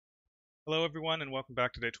Hello everyone and welcome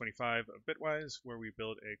back to day 25 of Bitwise, where we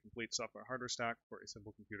build a complete software hardware stack for a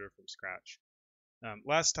simple computer from scratch.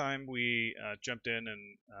 Last time we jumped in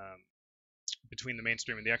and between the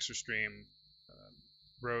mainstream and the extra stream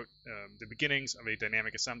wrote the beginnings of a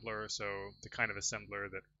dynamic assembler, so the kind of assembler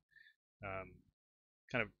that um,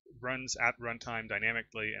 kind of runs at runtime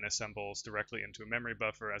dynamically and assembles directly into a memory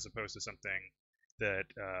buffer as opposed to something that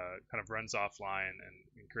kind of runs offline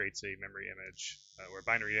and creates a memory image or a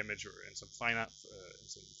binary image or in some finite in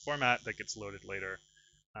some format that gets loaded later.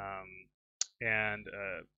 Um, and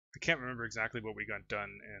I can't remember exactly what we got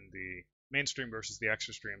done in the mainstream versus the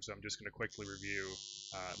extra stream, so I'm just going to quickly review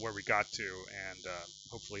where we got to, and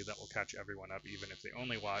hopefully that will catch everyone up, even if they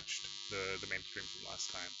only watched the mainstream from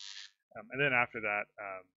last time. And then after that,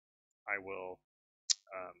 I will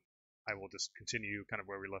um, I will just continue kind of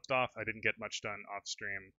where we left off. I didn't get much done off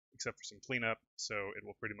stream except for some cleanup, so it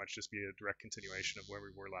will pretty much just be a direct continuation of where we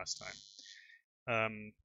were last time.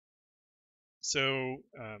 Um,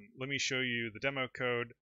 let me show you the demo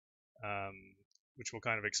code, um, which will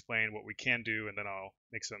kind of explain what we can do, and then I'll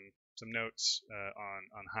make some notes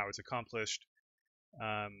on how it's accomplished.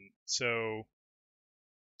 Um, so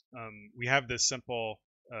we have this simple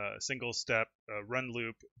single step run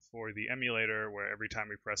loop for the emulator where every time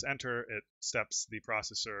we press enter, it steps the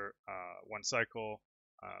processor one cycle,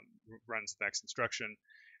 runs the next instruction,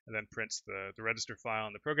 and then prints the register file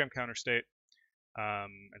in the program counter state.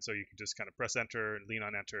 And so you can just kind of press enter and lean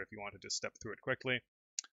on enter if you want to just step through it quickly.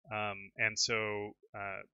 And so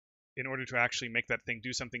in order to actually make that thing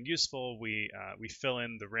do something useful, we fill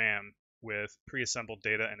in the RAM with pre-assembled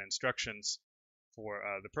data and instructions for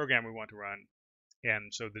the program we want to run.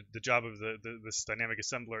 And so the job of this dynamic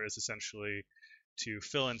assembler is essentially to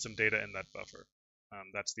fill in some data in that buffer.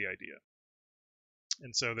 That's the idea.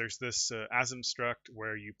 And so there's this asm struct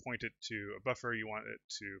where you point it to a buffer you want it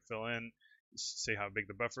to fill in, say how big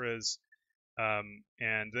the buffer is,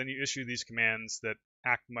 and then you issue these commands that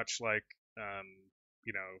act much like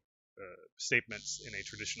statements in a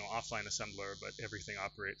traditional offline assembler, but everything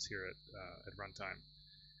operates here at runtime.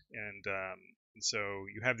 And so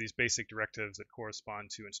you have these basic directives that correspond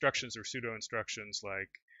to instructions or pseudo instructions, like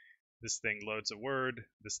this thing loads a word,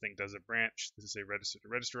 this thing does a branch, this is a register to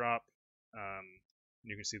register op.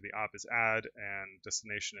 You can see the op is add, and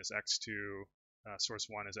destination is x2, source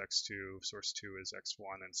 1 is x2, source 2 is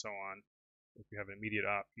x1, and so on. If you have an immediate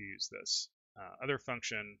op, you use this other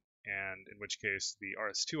function, and in which case the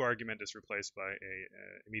rs2 argument is replaced by a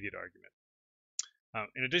immediate argument.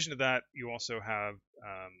 In addition to that, you also have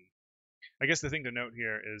I guess the thing to note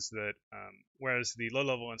here is that whereas the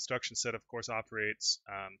low-level instruction set, of course, operates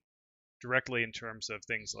directly in terms of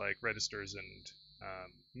things like registers and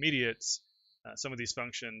immediates, some of these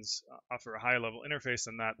functions offer a high-level interface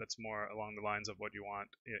than that that's more along the lines of what you want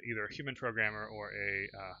either a human programmer or a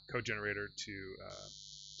code generator to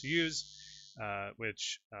use,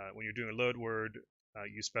 which when you're doing a load word,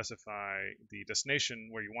 you specify the destination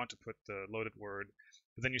where you want to put the loaded word,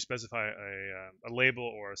 but then you specify a label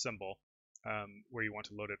or a symbol where you want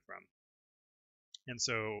to load it from. And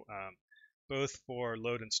so both for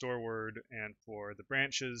load and store word and for the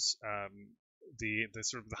branches, the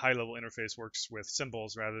sort of the high level interface works with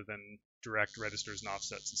symbols rather than direct registers and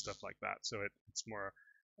offsets and stuff like that. So it's more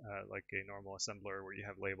like a normal assembler where you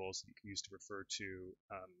have labels that you can use to refer to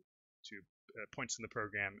points in the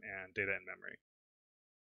program and data in memory.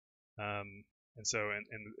 And so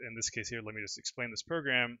in this case here, let me just explain this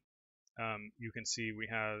program. You can see we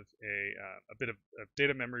have a bit of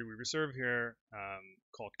data memory we reserve here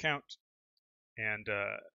called count, and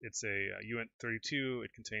it's a uint32.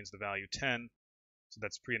 It contains the value 10, so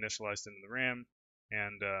that's pre-initialized in the RAM,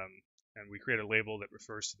 and we create a label that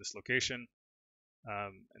refers to this location.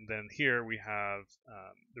 And then here we have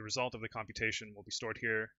the result of the computation will be stored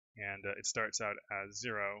here, and it starts out as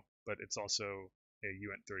 0, but it's also a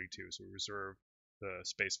uint32, so we reserve the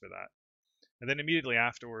space for that. And then immediately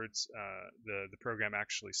afterwards, the program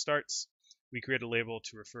actually starts. We create a label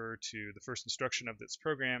to refer to the first instruction of this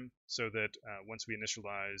program, so that once we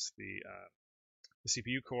initialize the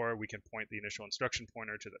CPU core, we can point the initial instruction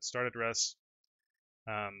pointer to that start address.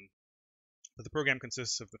 But the program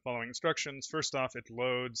consists of the following instructions. First off, it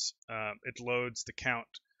loads the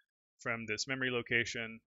count from this memory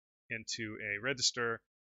location into a register.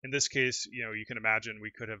 In this case, you can imagine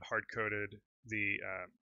we could have hard-coded the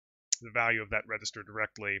value of that register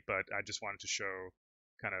directly, but I just wanted to show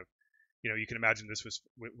kind of, you can imagine this was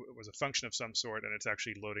a function of some sort, and it's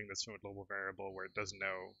actually loading this from a global variable where it doesn't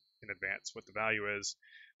know in advance what the value is.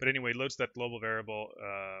 But anyway, loads that global variable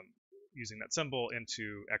using that symbol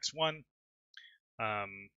into x1,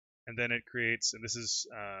 and then it creates, and this is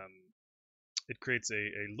it creates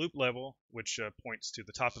a loop label, which points to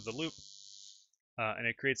the top of the loop, and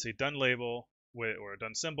it creates a done label or a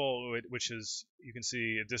done symbol, which is, you can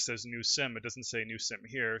see it just says new sim. It doesn't say new sim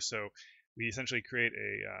here. So we essentially create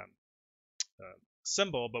a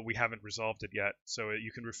symbol, but we haven't resolved it yet. So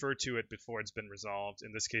you can refer to it before it's been resolved,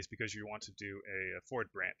 in this case because you want to do a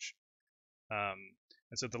forward branch.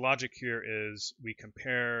 And so the logic here is we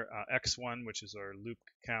compare x1, which is our loop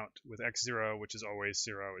count, with x0, which is always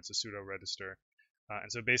 0. It's a pseudo register.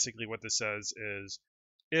 And so basically what this says is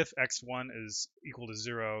if x1 is equal to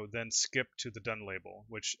 0, then skip to the done label,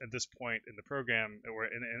 which at this point in the program, or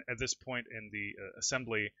at this point in the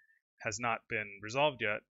assembly, has not been resolved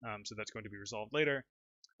yet. So that's going to be resolved later.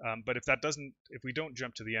 But if we don't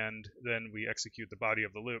jump to the end, then we execute the body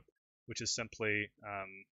of the loop, which is simply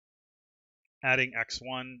adding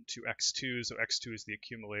x1 to x2, so x2 is the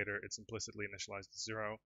accumulator, it's implicitly initialized to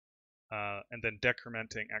 0, and then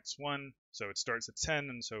decrementing x1, so it starts at 10,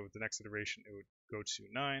 and so the next iteration it would go to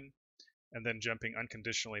 9, and then jumping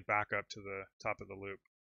unconditionally back up to the top of the loop.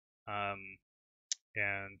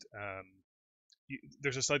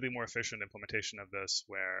 There's a slightly more efficient implementation of this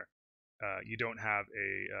where you don't have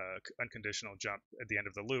a unconditional jump at the end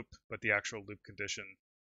of the loop, but the actual loop condition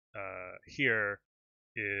here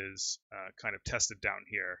is kind of tested down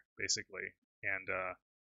here, basically, and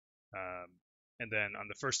then on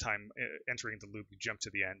the first time entering the loop, you jump to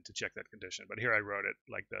the end to check that condition. But here I wrote it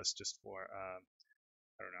like this just for,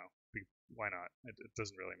 I don't know, why not? It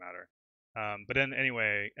doesn't really matter. But then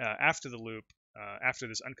anyway, after the loop, after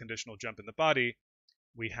this unconditional jump in the body,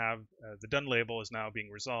 we have the done label is now being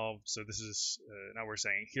resolved. So this is, now we're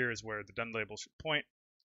saying here is where the done label should point.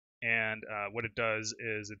 And what it does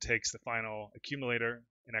is it takes the final accumulator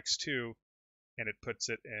in x2 and it puts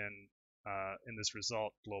it in this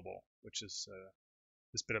result global, which is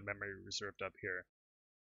this bit of memory reserved up here.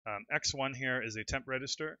 x1 here is a temp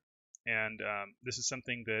register, and this is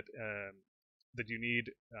something that that you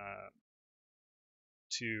need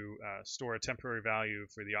to store a temporary value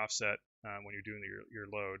for the offset when you're doing your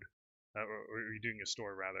load, or you're doing your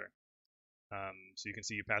store rather. So you can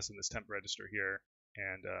see you pass in this temp register here,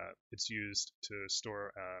 and it's used to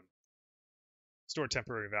store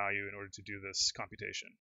temporary value in order to do this computation.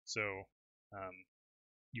 So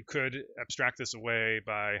you could abstract this away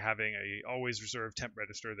by having a always reserved temp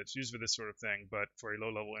register that's used for this sort of thing, but for a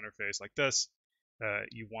low-level interface like this,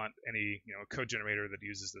 you want any code generator that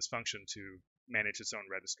uses this function to manage its own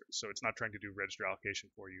registers. So it's not trying to do register allocation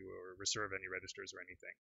for you or reserve any registers or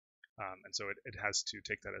anything. And so it has to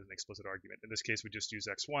take that as an explicit argument. In this case, we just use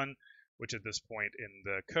x1, which at this point in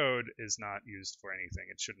the code is not used for anything.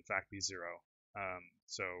 It should in fact be 0.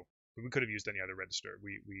 So we could have used any other register.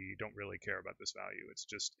 We don't really care about this value. It's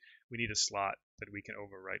just we need a slot that we can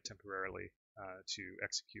overwrite temporarily to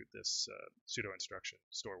execute this pseudo instruction,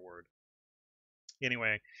 store word.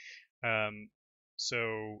 Anyway, let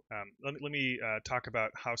me talk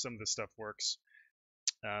about how some of this stuff works.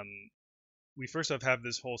 We first off have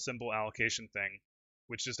this whole symbol allocation thing,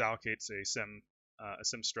 which just allocates a sim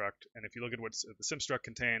struct. And if you look at what the sim struct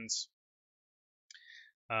contains,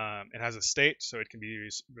 it has a state, so it can be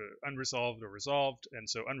unresolved or resolved. And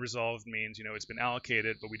so unresolved means it's been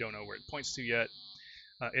allocated, but we don't know where it points to yet.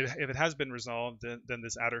 If it has been resolved, then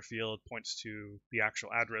this adder field points to the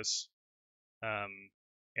actual address.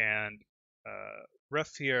 And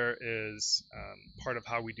ref here is part of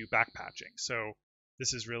how we do backpatching. So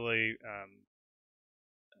this is really,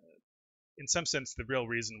 in some sense, the real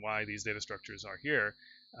reason why these data structures are here.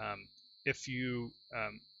 If you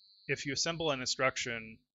assemble an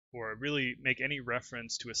instruction or really make any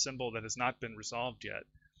reference to a symbol that has not been resolved yet,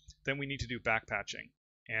 then we need to do backpatching.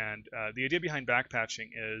 And the idea behind backpatching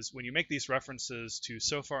is when you make these references to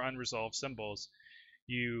so far unresolved symbols,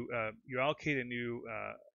 you allocate a new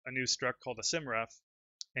struct called a simref,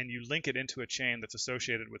 and you link it into a chain that's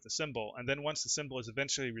associated with the symbol. And then once the symbol is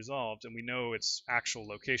eventually resolved and we know its actual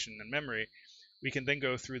location in memory, we can then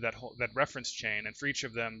go through that reference chain, and for each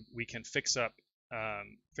of them we can fix up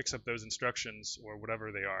those instructions or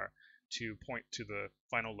whatever they are to point to the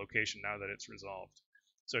final location now that it's resolved.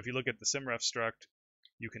 So if you look at the simref struct,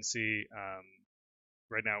 you can see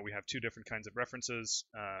right now we have two different kinds of references.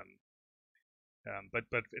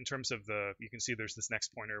 But in terms of you can see there's this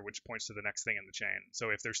next pointer which points to the next thing in the chain. So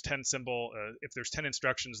if there's 10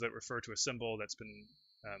 instructions that refer to a symbol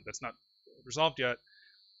that's not resolved yet,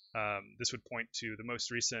 this would point to the most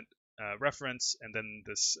recent reference, and then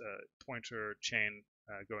this pointer chain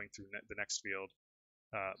going through the next field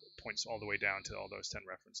points all the way down to all those 10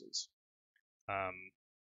 references.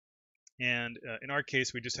 And in our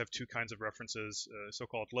case, we just have two kinds of references,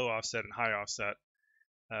 so-called low offset and high offset.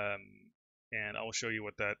 and I will show you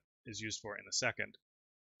what that is used for in a second.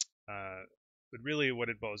 But really what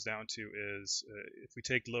it boils down to is if we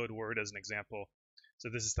take load word as an example, so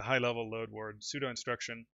this is the high-level load word pseudo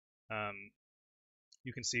instruction.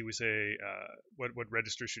 You can see we say what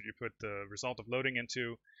register should you put the result of loading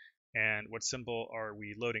into, and what symbol are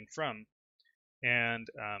we loading from. And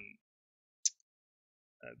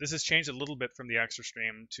this has changed a little bit from the extra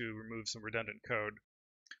stream to remove some redundant code.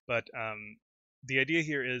 But the idea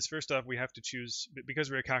here is, first off, we have to choose, because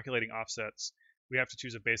we're calculating offsets, we have to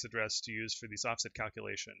choose a base address to use for these offset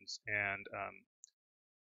calculations. And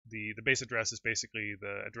the base address is basically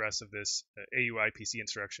the address of this AUI PC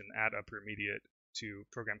instruction, add upper immediate to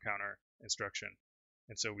program counter instruction.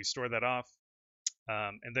 And so we store that off,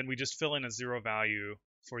 and then we just fill in a 0 value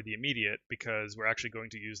for the immediate, because we're actually going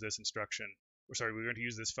to use this instruction, or sorry, we're going to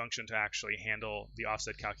use this function to actually handle the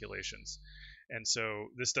offset calculations. And so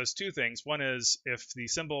this does two things. One is, if the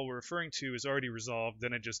symbol we're referring to is already resolved,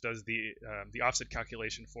 then it just does the offset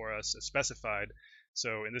calculation for us as specified.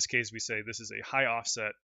 So in this case, we say this is a high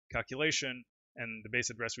offset calculation, and the base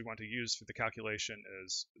address we want to use for the calculation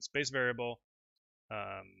is the space variable,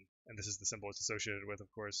 and this is the symbol it's associated with,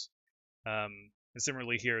 of course. And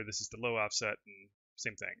similarly here, this is the low offset, and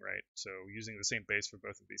same thing, right? So using the same base for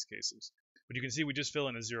both of these cases. But you can see we just fill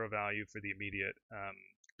in a 0 value for the immediate,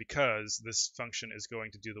 because this function is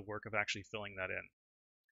going to do the work of actually filling that in.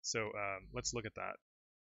 So let's look at that.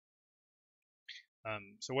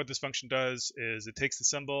 So what this function does is it takes the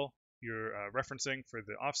symbol you're referencing for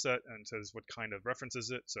the offset and says what kind of reference is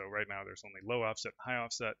it. So right now there's only low offset, high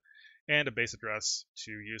offset, and a base address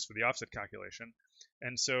to use for the offset calculation.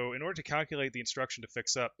 And so in order to calculate the instruction to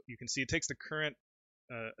fix up, you can see it takes the current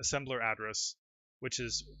assembler address, which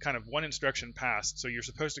is kind of one instruction passed. So you're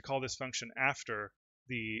supposed to call this function after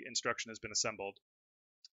the instruction has been assembled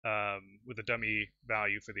with a dummy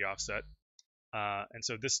value for the offset. And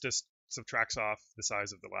so this just subtracts off the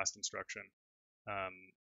size of the last instruction.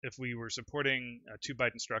 If we were supporting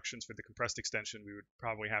 2-byte instructions for the compressed extension, we would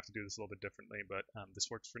probably have to do this a little bit differently, but this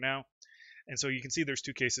works for now. And so you can see there's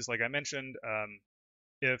two cases, like I mentioned.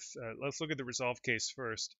 Let's look at the resolve case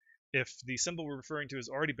first. If the symbol we're referring to has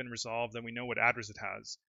already been resolved, then we know what address it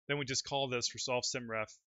has. Then we just call this resolve symref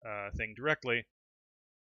thing directly.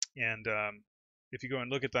 And if you go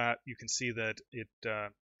and look at that, you can see that it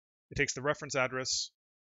takes the reference address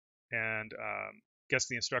and gets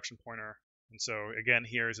the instruction pointer. And so again,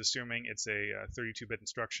 here is assuming it's a 32-bit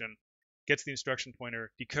instruction, gets the instruction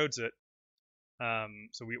pointer, decodes it.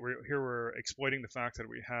 So we're exploiting the fact that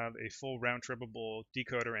we have a full round-trippable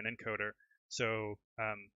decoder and encoder. So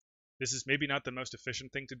this is maybe not the most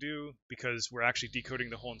efficient thing to do, because we're actually decoding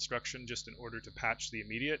the whole instruction just in order to patch the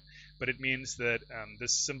immediate. But it means that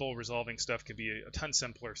this symbol resolving stuff can be a ton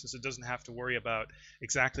simpler, since it doesn't have to worry about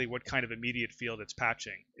exactly what kind of immediate field it's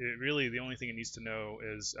patching. Really, the only thing it needs to know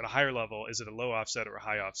is, at a higher level, is it a low offset or a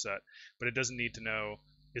high offset? But it doesn't need to know,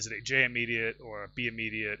 is it a J immediate or a B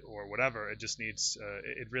immediate or whatever. It just needs,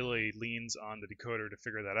 it really leans on the decoder to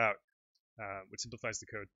figure that out, which simplifies the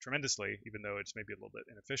code tremendously, even though it's maybe a little bit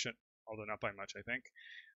inefficient, although not by much, I think.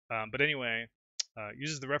 But anyway,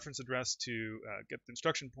 uses the reference address to get the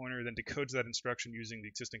instruction pointer, then decodes that instruction using the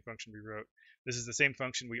existing function we wrote. This is the same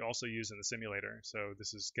function we also use in the simulator, so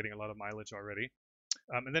this is getting a lot of mileage already.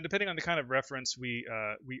 And then depending on the kind of reference, we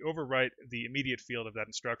overwrite the immediate field of that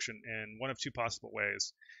instruction in one of two possible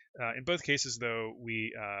ways. In both cases, though,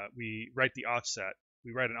 we write the offset.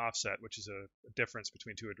 We write an offset, which is a difference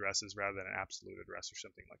between two addresses rather than an absolute address or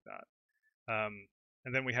something like that.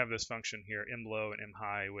 And then we have this function here, imlow and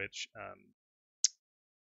imhigh, which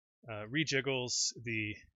rejiggles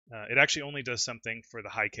the, it actually only does something for the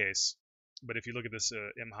high case. But if you look at this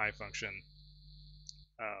imhigh function,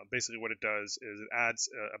 basically what it does is it adds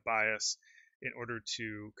a bias in order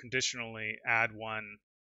to conditionally add 1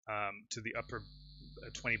 to the upper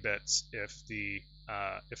 20 bits if the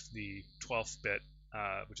 12th bit,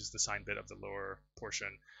 which is the sign bit of the lower portion,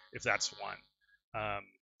 if that's 1.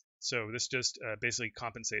 So this just basically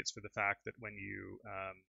compensates for the fact that when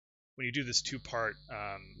you do this 2-part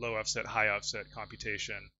low offset, high offset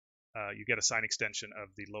computation, you get a sign extension of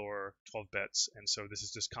the lower 12 bits, and so this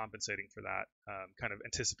is just compensating for that, kind of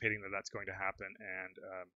anticipating that that's going to happen, and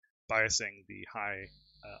biasing the high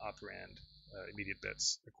operand immediate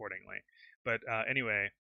bits accordingly. But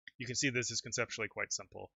anyway, you can see this is conceptually quite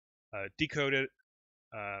simple. Decode it,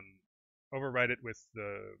 overwrite it with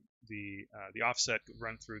the offset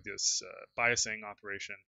run through this biasing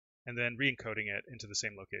operation, and then re-encoding it into the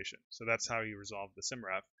same location. So that's how you resolve the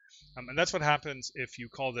symref. And that's what happens if you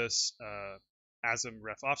call this asm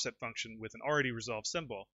ref offset function with an already resolved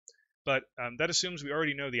symbol. But that assumes we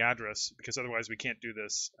already know the address, because otherwise we can't do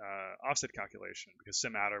this offset calculation, because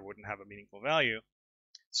SIMAttr wouldn't have a meaningful value.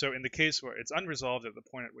 So in the case where it's unresolved at the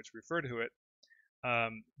point at which we refer to it,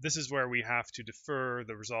 this is where we have to defer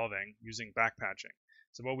the resolving using backpatching.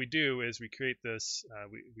 So what we do is we create this,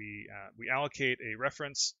 we allocate a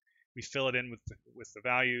reference, we fill it in with the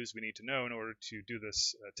values we need to know in order to do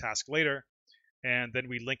this task later, and then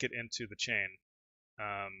we link it into the chain.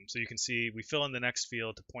 So you can see we fill in the next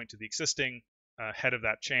field to point to the existing head of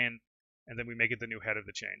that chain, and then we make it the new head of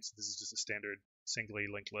the chain. So this is just a standard singly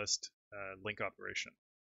linked list link operation.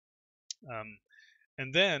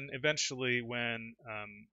 And then eventually, when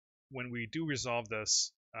we do resolve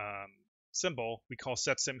this symbol, we call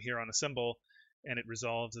setSym here on a symbol, and it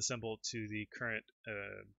resolves the symbol to the current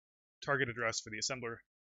target address for the assembler,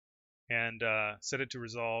 and set it to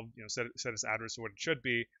resolve, set its address to what it should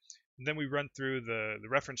be. And then we run through the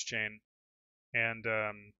reference chain and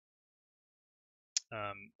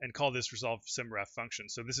call this resolve symref function.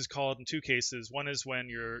 So this is called in two cases. One is when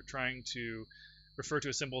you're trying to refer to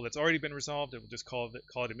a symbol that's already been resolved, it will just call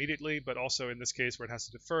it immediately. But also in this case where it has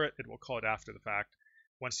to defer it, it will call it after the fact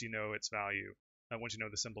once you know its value, once you know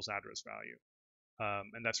the symbol's address value.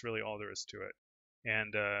 And that's really all there is to it.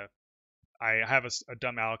 And I have a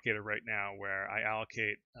dumb allocator right now where I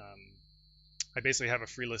allocate, I basically have a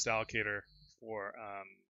free list allocator for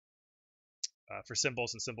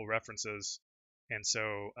symbols and symbol references. And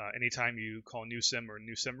so anytime you call new sim or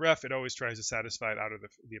new symref, it always tries to satisfy it out of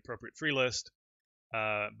the appropriate free list.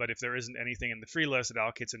 But if there isn't anything in the free list, it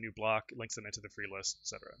allocates a new block, links them into the free list,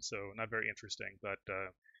 etc. So not very interesting, but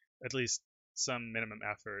at least some minimum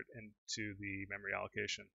effort into the memory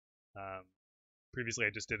allocation. Previously, I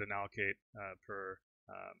just did an allocate per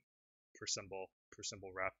symbol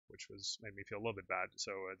ref, which made me feel a little bit bad.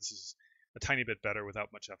 So this is a tiny bit better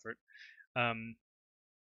without much effort.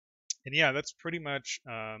 And yeah, that's pretty much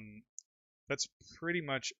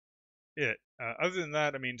it. Other than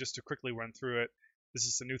that, I mean, just to quickly run through it, this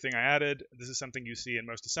is a new thing I added. This is something you see in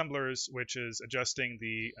most assemblers, which is adjusting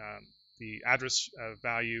the address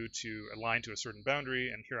value to align to a certain boundary.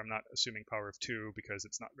 And here I'm not assuming power of 2 because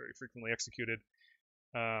it's not very frequently executed.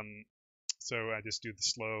 So I just do the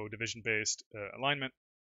slow division-based alignment.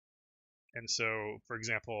 And so, for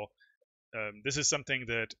example, this is something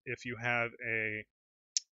that if you have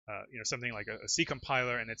something like a C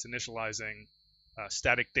compiler and it's initializing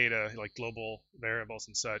static data like global variables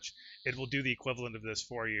and such, it will do the equivalent of this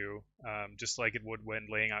for you, just like it would when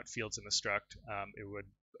laying out fields in the struct. It would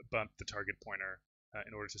bump the target pointer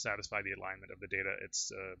in order to satisfy the alignment of the data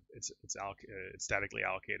it's statically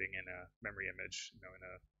allocating in a memory image, in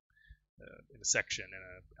a section in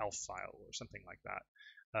a ELF file or something like that.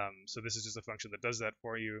 So this is just a function that does that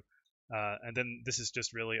for you. And then this is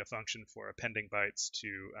just really a function for appending bytes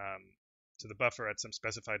to the buffer at some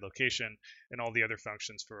specified location, and all the other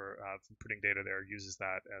functions for putting data there uses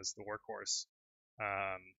that as the workhorse.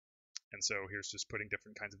 And so here's just putting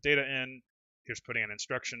different kinds of data in. Here's putting an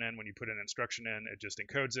instruction in. When you put an instruction in, it just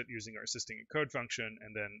encodes it using our assisting encode function,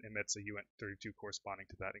 and then emits a uint32 corresponding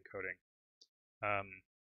to that encoding.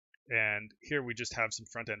 And here we just have some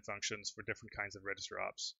front-end functions for different kinds of register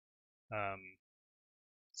ops.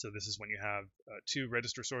 So this is when you have 2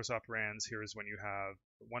 register source operands. Here is when you have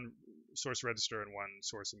 1 source register and 1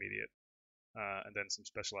 source immediate. And then some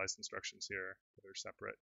specialized instructions here that are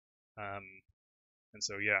separate. And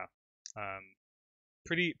so, yeah,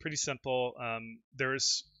 pretty simple.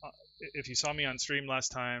 There's, if you saw me on stream last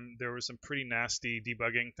time, there were some pretty nasty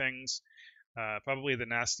debugging things. Probably the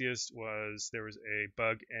nastiest was there was a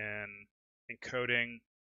bug in encoding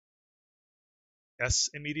S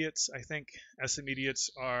immediates, I think. S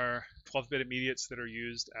immediates are 12-bit immediates that are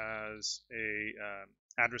used as a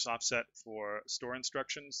address offset for store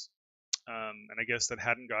instructions. And I guess that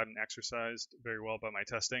hadn't gotten exercised very well by my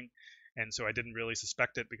testing. And so I didn't really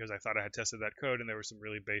suspect it because I thought I had tested that code and there were some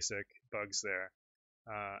really basic bugs there.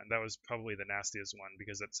 And that was probably the nastiest one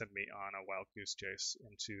because that sent me on a wild goose chase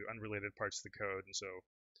into unrelated parts of the code. And so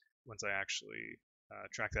once I actually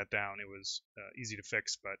tracked that down, it was easy to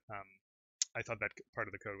fix, but I thought that part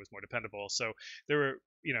of the code was more dependable. So there were,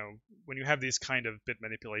 when you have these kind of bit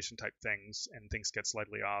manipulation type things and things get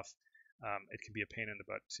slightly off, it can be a pain in the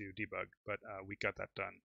butt to debug. But we got that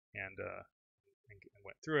done and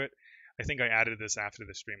went through it. I think I added this after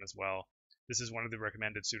the stream as well. This is one of the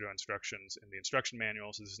recommended pseudo instructions in the instruction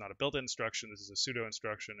manual. So this is not a built-in instruction. This is a pseudo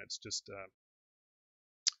instruction. It's just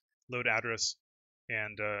load address.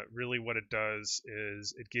 And really what it does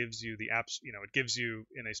is it gives you the apps, it gives you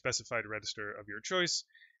in a specified register of your choice,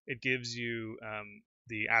 it gives you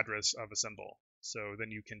the address of a symbol. So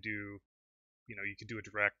then you can do, you can do a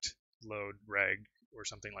direct load reg or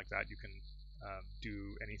something like that, you can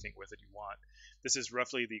do anything with it you want. This is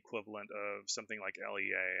roughly the equivalent of something like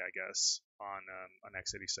LEA, I guess, on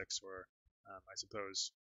x86, or I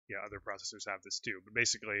suppose, yeah, other processors have this too. But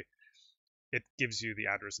basically, it gives you the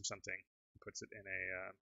address of something, puts it in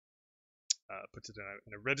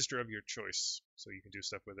a register of your choice, so you can do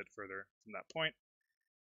stuff with it further from that point.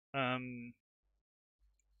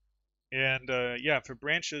 Yeah, for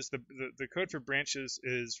branches, the code for branches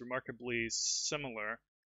is remarkably similar.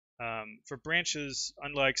 For branches,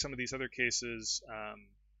 unlike some of these other cases,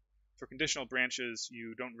 for conditional branches,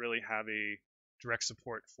 you don't really have a direct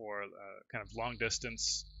support for kind of long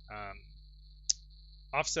distance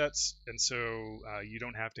offsets, and so you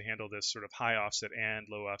don't have to handle this sort of high offset and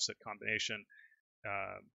low offset combination.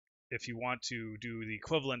 If you want to do the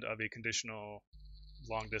equivalent of a conditional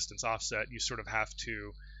long distance offset, you sort of have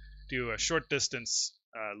to do a short distance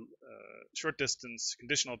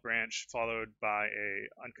conditional branch followed by a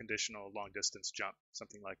unconditional long distance jump,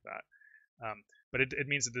 something like that. But it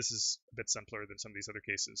means that this is a bit simpler than some of these other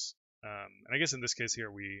cases. And I guess in this case here,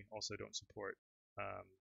 we also don't support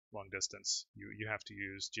long distance. You have to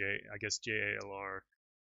use JALR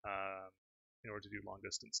in order to do long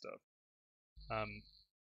distance stuff.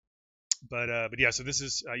 But yeah, so this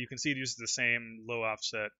is you can see it uses the same low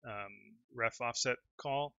offset ref offset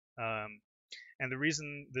call. And the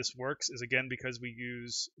reason this works is, again, because we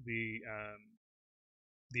use the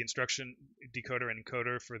instruction decoder and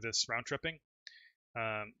encoder for this round tripping.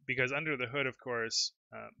 Because under the hood, of course,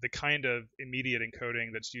 the kind of immediate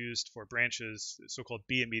encoding that's used for branches, so-called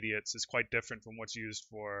B immediates, is quite different from what's used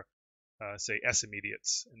for, say, S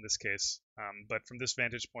immediates in this case. But from this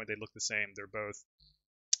vantage point, they look the same. They're both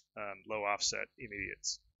low offset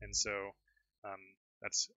immediates. And so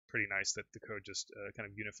that's pretty nice that the code just kind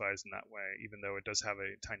of unifies in that way, even though it does have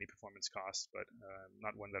a tiny performance cost, but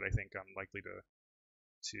not one that I think I'm likely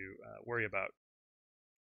to worry about.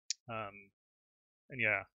 And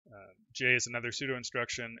yeah, J is another pseudo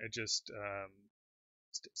instruction. It just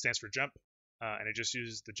stands for jump, and it just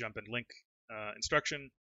uses the jump and link instruction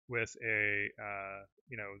with a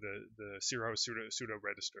the 0 pseudo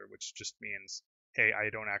register, which just means, hey, I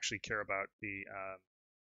don't actually care about the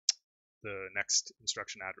next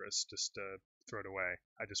instruction address. Just throw it away.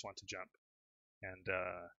 I just want to jump.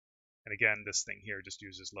 And again, this thing here just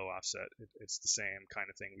uses low offset. It's the same kind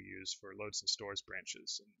of thing we use for loads and stores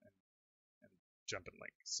branches and jump and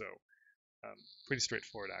link. So pretty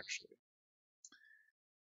straightforward, actually.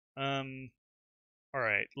 All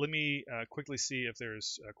right, let me quickly see if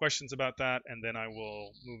there's questions about that, and then I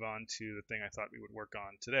will move on to the thing I thought we would work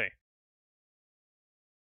on today.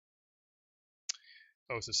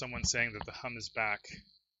 Oh, so someone's saying that the hum is back.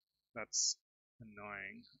 That's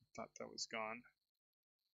annoying. I thought that was gone,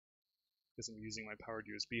 because I'm using my powered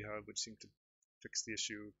USB hub, which seemed to fix the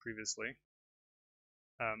issue previously.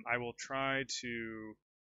 I will try to,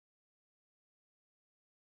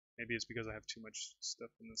 maybe it's because I have too much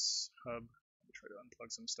stuff in this hub. Let me try to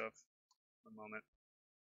unplug some stuff. One moment.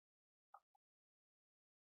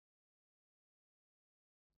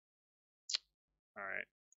 All right.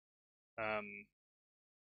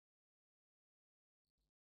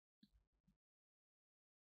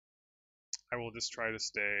 I will just try to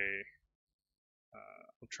stay,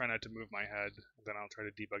 I'll try not to move my head, and then I'll try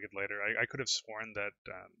to debug it later. I could have sworn that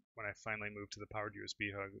when I finally moved to the powered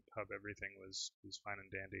USB hub, everything was fine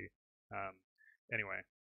and dandy. Anyway,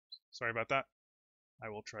 sorry about that. I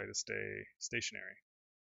will try to stay stationary.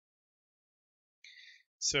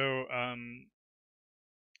 So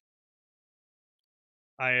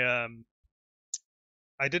I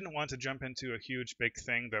didn't want to jump into a huge big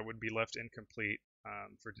thing that would be left incomplete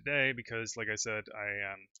for today, because, like I said,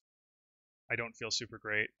 I don't feel super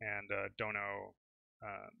great and don't know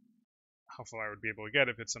how far I would be able to get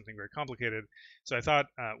if it's something very complicated. So I thought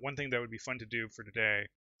one thing that would be fun to do for today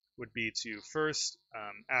would be to first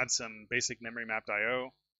add some basic memory mapped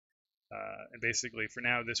I/O. And basically, for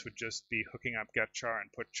now, this would just be hooking up get char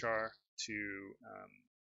and put char to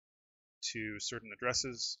certain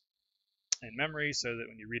addresses in memory, so that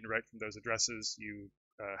when you read and write from those addresses, you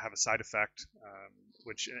have a side effect,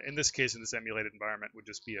 which in this case, in this emulated environment, would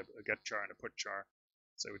just be a get char and a put char.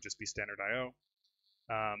 So it would just be standard I/O.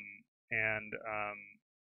 And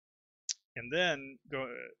then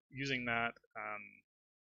using that,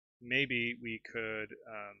 maybe we could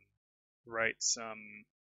write some,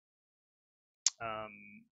 I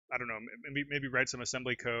don't know, maybe write some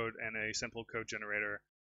assembly code and a simple code generator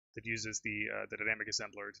that uses the dynamic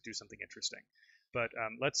assembler to do something interesting. But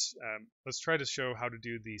let's try to show how to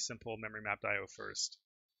do the simple memory mapped I/O first.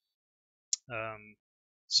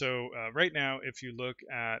 So right now, if you look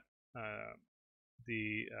at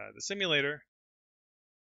the simulator,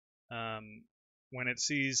 when it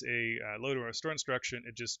sees a load or a store instruction,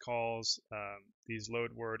 it just calls these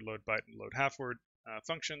load word, load byte, and load half word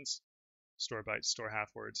functions, store byte, store half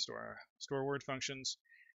word, store word functions.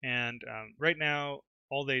 And right now,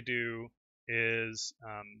 all they do is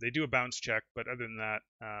they do a bounds check, but other than that,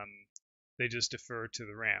 they just defer to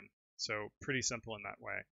the RAM. So pretty simple in that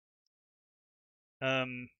way.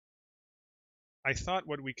 I thought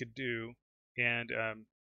what we could do, and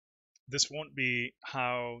this won't be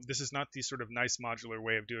this is not the sort of nice modular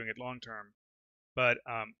way of doing it long term, but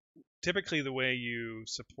typically the way you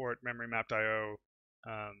support memory mapped I/O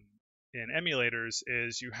in emulators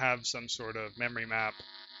is you have some sort of memory map,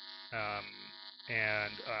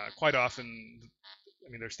 and quite often, I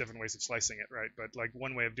mean, there's different ways of slicing it, right? But like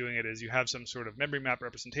one way of doing it is you have some sort of memory map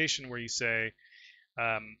representation where you say,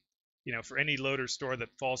 for any load or store that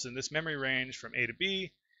falls in this memory range from A to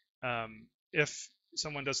B, if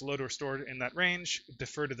someone does a load or store in that range,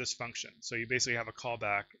 defer to this function. So you basically have a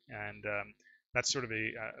callback, and that's sort of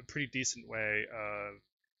a pretty decent way of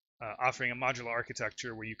offering a modular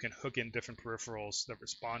architecture where you can hook in different peripherals that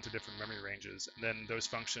respond to different memory ranges, and then those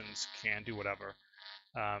functions can do whatever.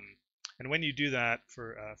 And when you do that,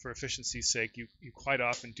 for efficiency's sake, you quite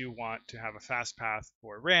often do want to have a fast path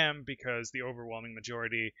for RAM, because the overwhelming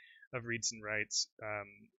majority of reads and writes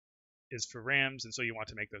is for RAMs, and so you want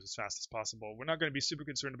to make those as fast as possible. We're not going to be super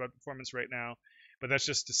concerned about performance right now, but that's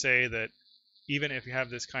just to say that even if you have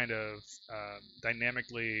this kind of dynamic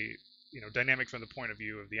from the point of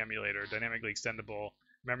view of the emulator, dynamically extendable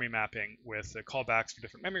memory mapping with callbacks for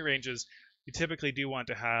different memory ranges, you typically do want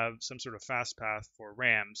to have some sort of fast path for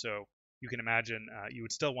RAM. So you can imagine you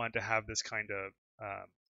would still want to have this kind of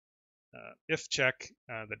if check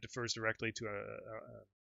that defers directly to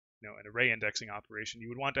an array indexing operation. You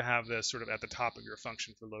would want to have this sort of at the top of your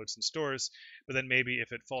function for loads and stores, but then maybe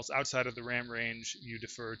if it falls outside of the RAM range, you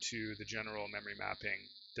defer to the general memory mapping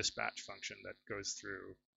dispatch function that goes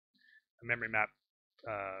through a memory map.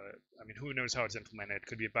 I mean, who knows how it's implemented? It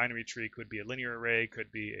could be a binary tree, could be a linear array,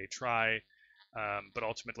 could be a trie, but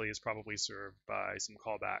ultimately is probably served by some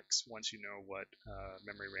callbacks once you know what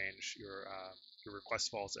memory range your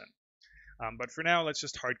request falls in. But for now, let's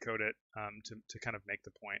just hard code it to kind of make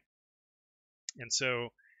the point. And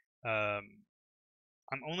so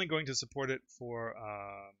I'm only going to support it for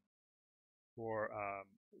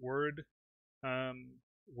word,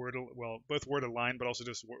 both word aligned, but also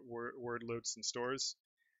just word loads and stores.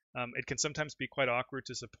 It can sometimes be quite awkward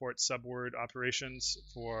to support subword operations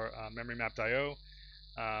for memory mapped I/O.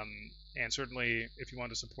 And certainly, if you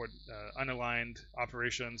want to support unaligned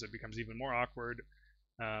operations, it becomes even more awkward.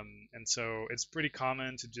 And so it's pretty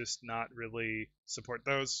common to just not really support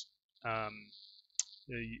those.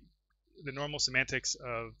 The normal semantics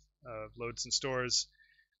of loads and stores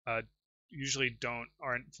usually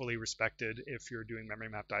aren't fully respected if you're doing memory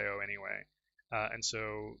mapped I/O anyway. And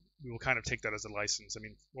so we will kind of take that as a license. I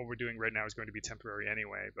mean, what we're doing right now is going to be temporary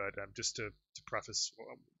anyway, but just to preface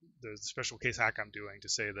the special case hack I'm doing to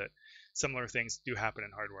say that similar things do happen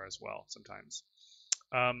in hardware as well sometimes.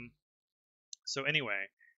 So anyway,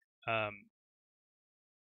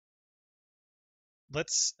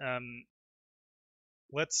 let's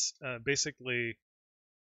basically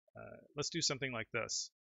let's do something like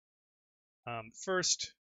this.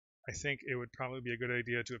 First, I think it would probably be a good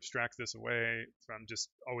idea to abstract this away from just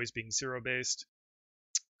always being zero-based,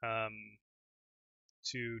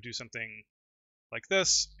 to do something like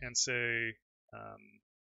this and say,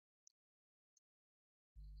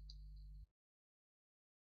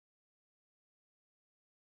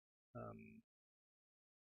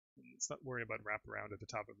 let's not worry about wraparound at the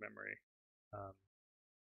top of memory.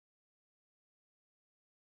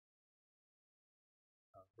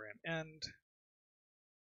 RAM end.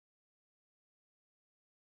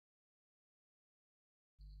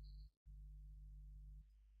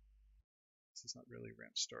 This is not really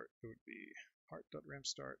RAM start. It would be heart.ram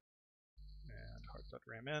start and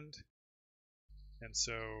heart.ram end. And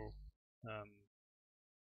so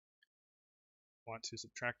want to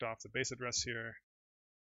subtract off the base address here.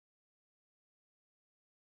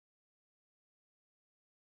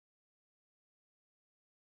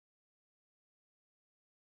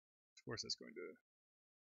 Of course, that's going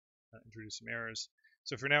to introduce some errors.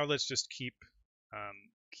 So for now, let's just keep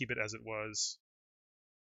it as it was,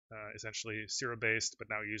 essentially zero-based, but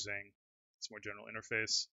now using this more general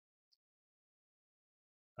interface.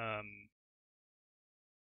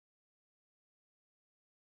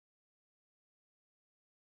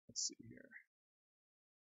 Let's see here.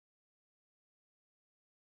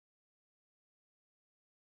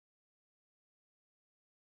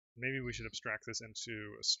 maybe we should abstract this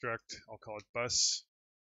into a struct. I'll call it bus.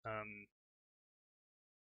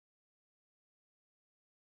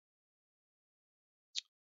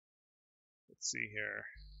 Let's see here.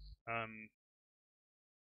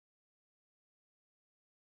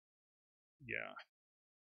 Yeah,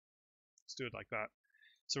 let's do it like that.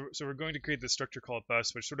 So we're going to create this structure called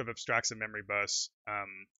bus, which sort of abstracts a memory bus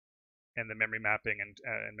and the memory mapping and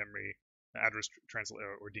memory address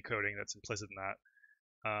or decoding that's implicit in that.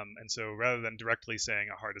 And so rather than directly saying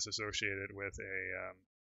a hard is associated with a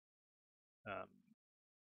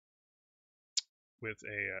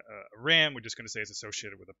RAM, we're just going to say it's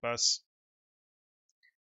associated with a bus.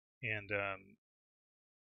 And I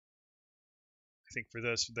think for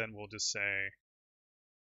this, then we'll just say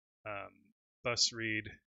bus read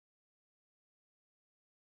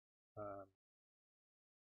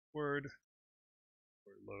word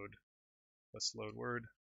or load bus load word,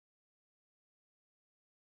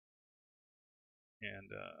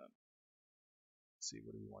 and let's see,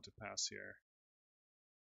 what do we want to pass here?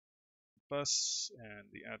 Bus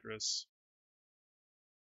and the address.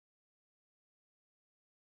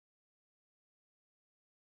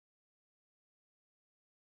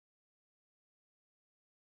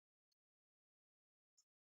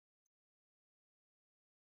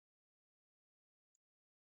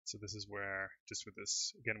 So this is where, just with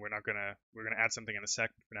this, again, we're gonna add something in a sec,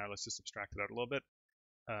 but for now let's just abstract it out a little bit.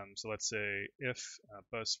 So let's say if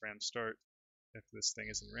bus ram start, if this thing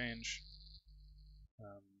is in range,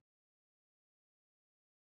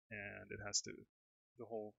 and it has to, the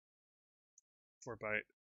whole 4-byte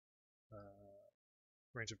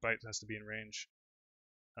range of bytes has to be in range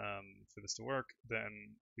for this to work,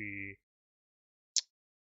 then we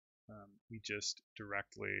just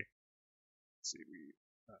directly, let's see, we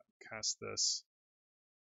cast this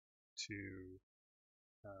to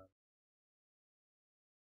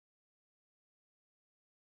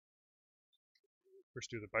first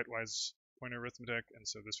do the Bitwise pointer arithmetic, and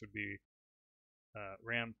so this would be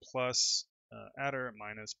RAM plus adder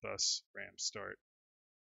minus bus RAM start,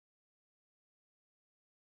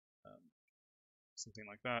 something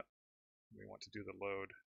like that. We want to do the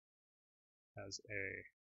load as a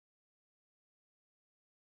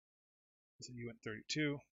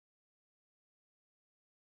uint32.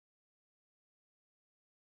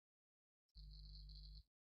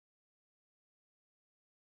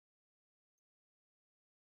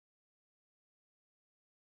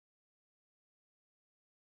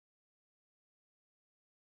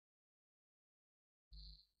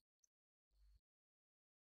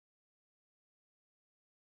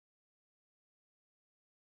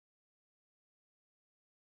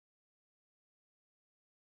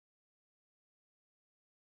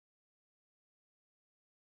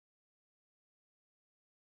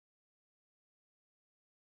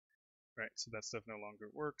 Right, so that stuff no longer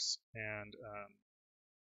works, and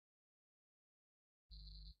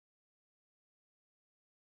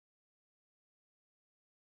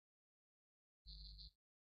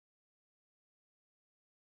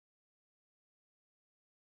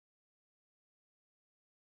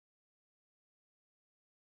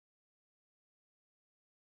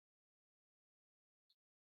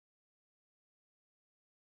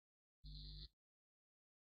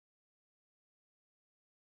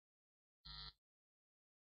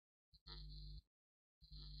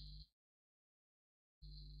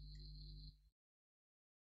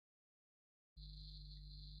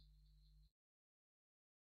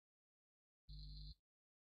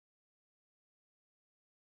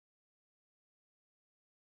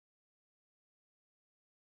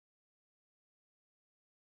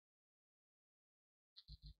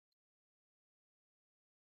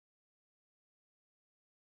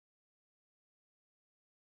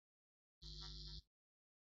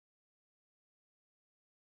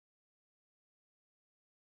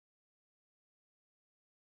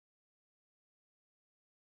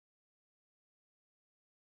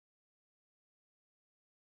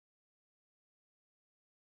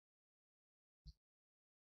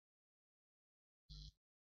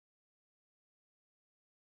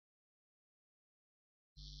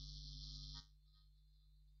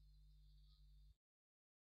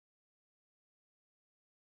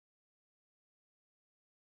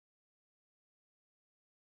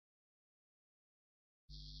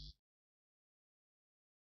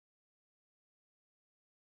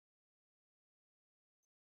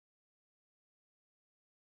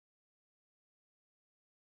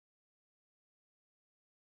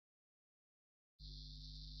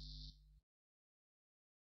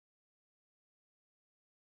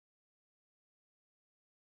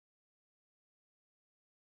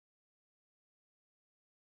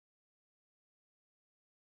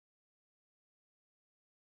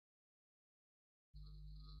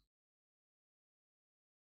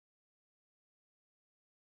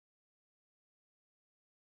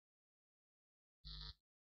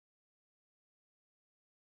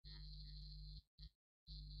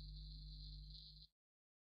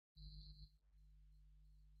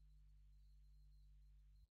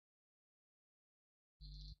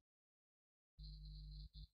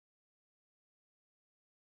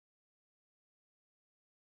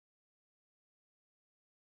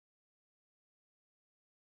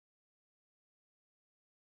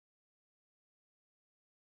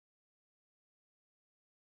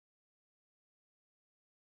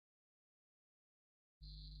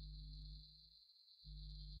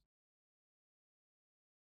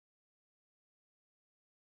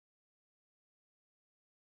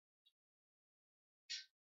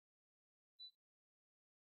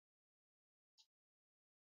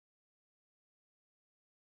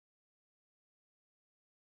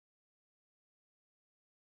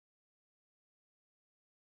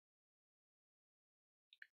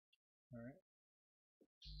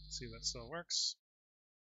see if that still works.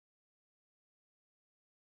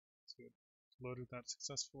 So it loaded that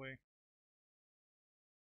successfully.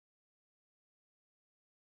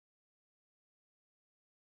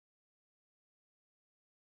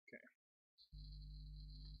 Okay.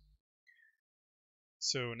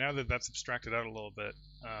 So now that that's abstracted out a little bit,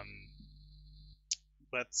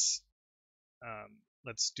 let's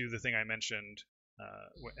do the thing I mentioned.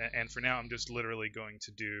 And for now, I'm just literally going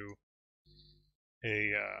to do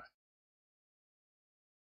a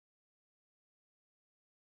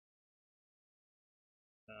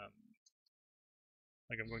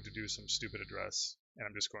like I'm going to do some stupid address, and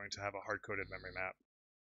I'm just going to have a hard-coded memory map.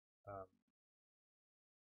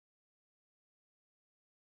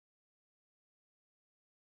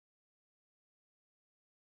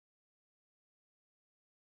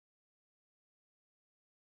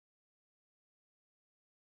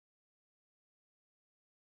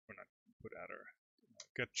 We're not put adder,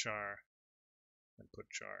 get char, and put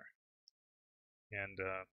char, and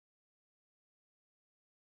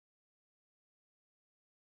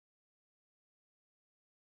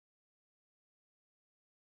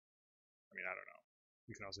I mean, I don't know.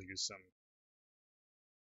 We can also use some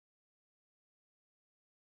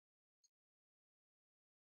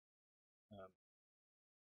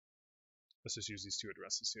let's just use these two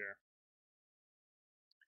addresses here.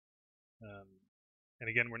 And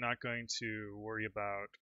again, we're not going to worry about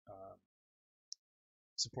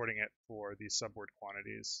supporting it for these subword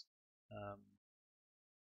quantities.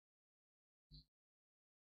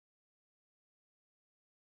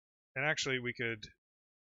 And actually, we could,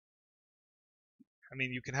 I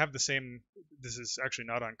mean, you can have the same, this is actually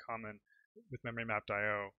not uncommon with memory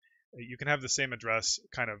mapped.io. You can have the same address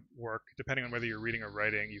kind of work, depending on whether you're reading or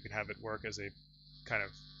writing, you can have it work as a kind of,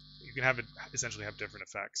 you can have it essentially have different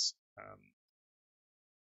effects.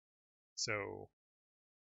 So,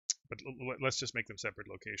 but let's just make them separate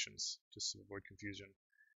locations, just to avoid confusion.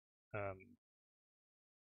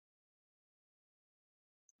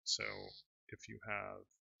 So if you have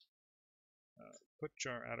put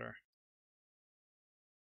char adder,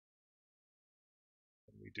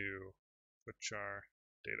 and we do put char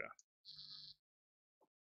data.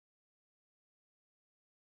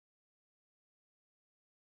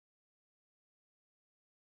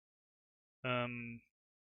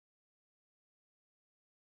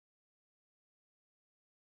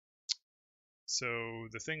 So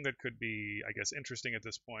the thing that could be, I guess, interesting at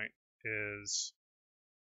this point is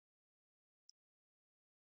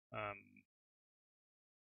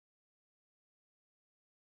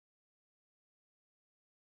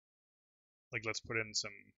like let's just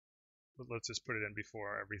put it in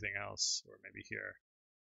before everything else, or maybe here.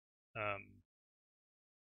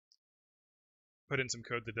 Put in some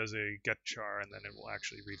code that does a get char, and then it will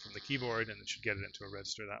actually read from the keyboard, and it should get it into a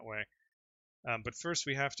register that way. But first,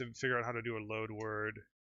 we have to figure out how to do a load word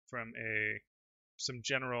from some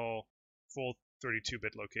general full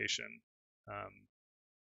 32-bit location.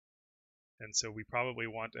 And so we probably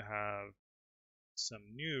want to have some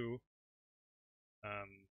new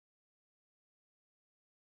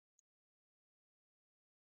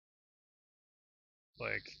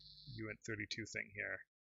like uint32 thing here.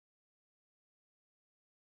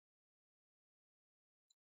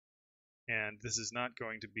 And this is not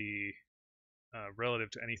going to be relative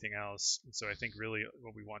to anything else. And so I think really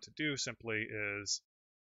what we want to do simply is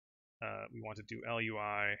we want to do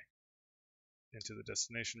LUI into the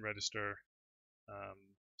destination register.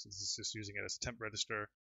 So this is just using it as a temp register.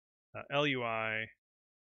 LUI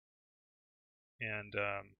and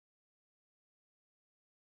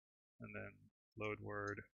then load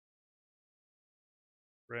word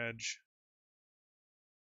reg.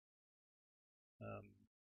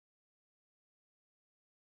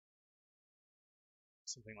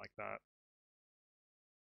 Something like that.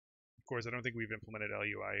 Of course, I don't think we've implemented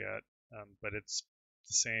LUI yet, but it's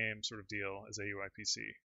the same sort of deal as AUIPC.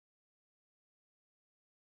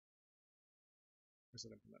 Where's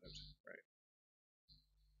it implemented? Right.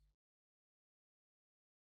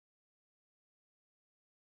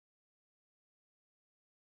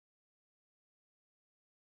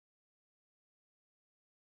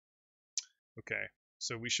 Okay,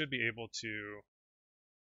 so we should be able to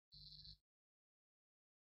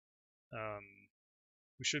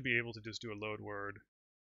just do a load word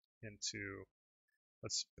into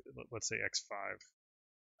let's say x5.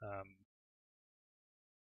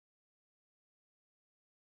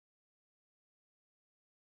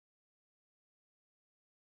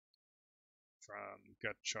 From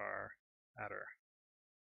get char adder.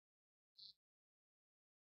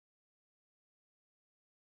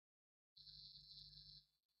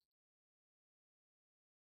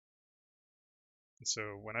 And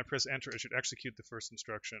so when I press enter, it should execute the first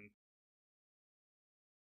instruction.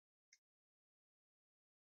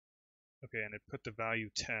 Okay, and it put the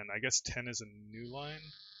value 10. I guess 10 is a new line.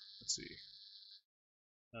 Let's see.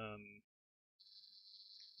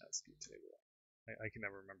 ASCII table. I can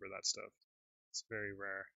never remember that stuff. It's very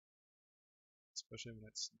rare, especially when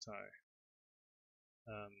it's Thai.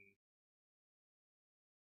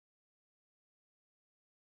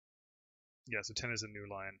 Yeah, so 10 is a new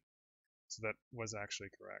line. So that was actually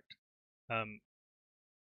correct.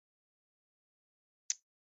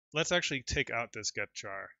 Let's actually take out this get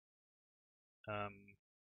char.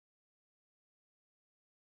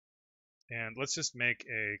 And let's just make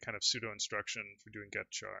a kind of pseudo instruction for doing get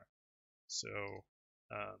char. So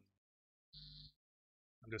I'm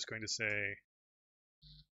just going to say,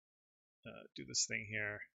 do this thing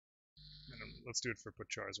here. And let's do it for put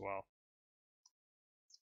char as well.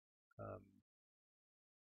 I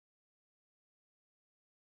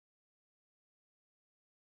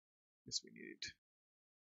guess we need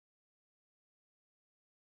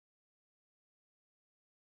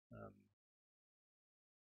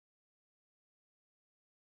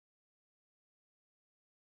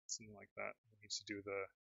something like that. We need to do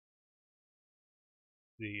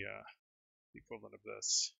the equivalent of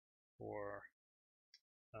this for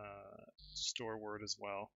store word as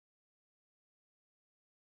well.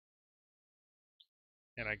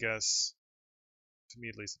 And I guess, to me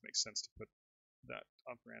at least, it makes sense to put that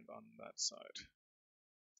operand on that side.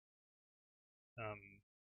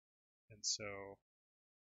 And so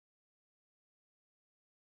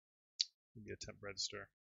maybe a temp register.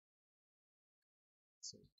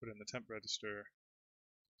 So put in the temp register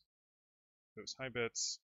those high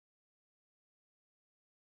bits.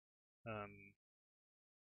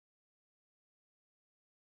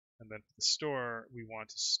 And then for the store, we want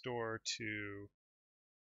to store to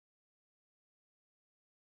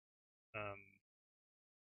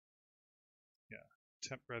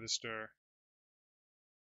temp register,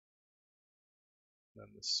 then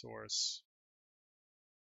the source,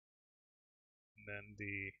 and then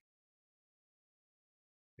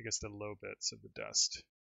I guess the low bits of the dest.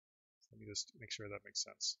 Let me just make sure that makes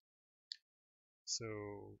sense. So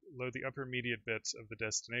load the upper immediate bits of the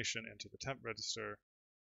destination into the temp register,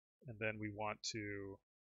 and then we want to,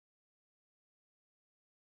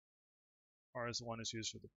 RS1 is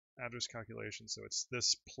used for the address calculation, so it's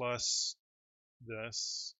this plus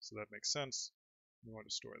this, so that makes sense. We want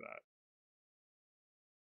to store that.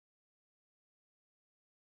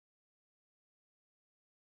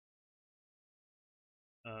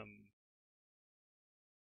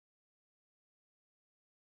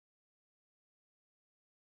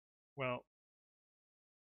 Well,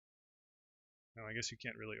 no, I guess you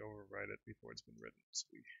can't really overwrite it before it's been written, so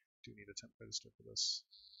we do need a temp register for this.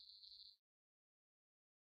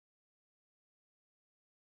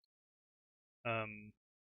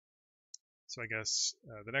 So I guess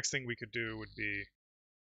the next thing we could do would be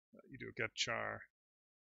you do a get char,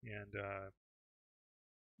 and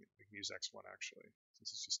we can use x1 actually,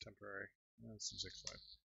 since it's just temporary. Let's use x5.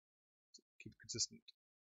 Keep it consistent.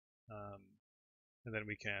 And then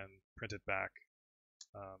we can print it back.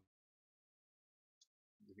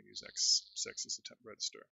 We can use x6 as a temp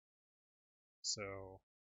register. So,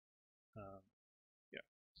 yeah.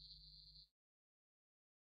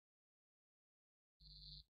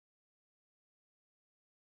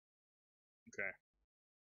 Okay.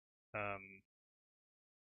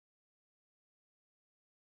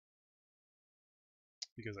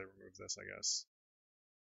 Because I removed this, I guess.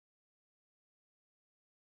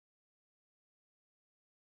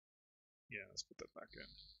 Yeah, let's put that back in. At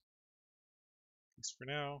least for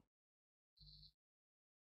now.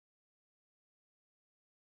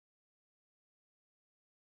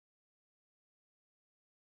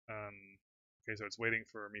 Okay, so it's waiting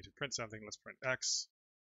for me to print something. Let's print x.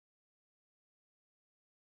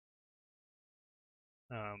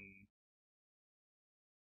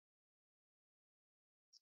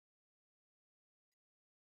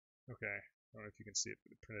 Okay, I don't know if you can see it,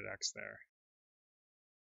 but it printed x there.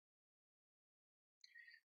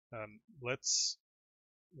 Let's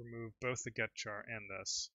remove both the get char and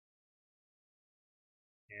this.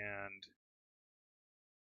 And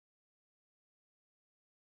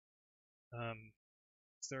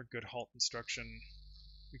is there a good halt instruction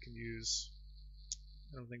we can use?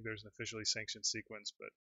 I don't think there's an officially sanctioned sequence, but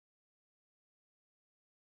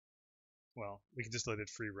well, we can just let it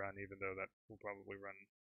free run, even though that will probably run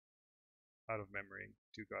out of memory and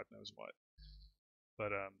do God knows what.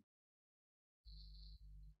 But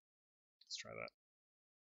let's try that.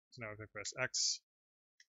 So now if I press X,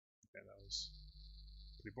 okay, that was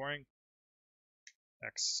pretty boring.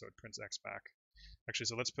 x, so it prints x back. Actually,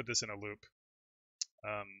 so let's put this in a loop.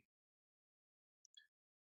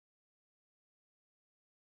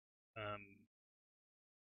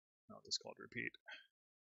 I'll just call it repeat.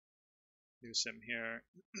 New sim here.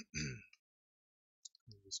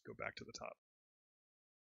 Just go back to the top.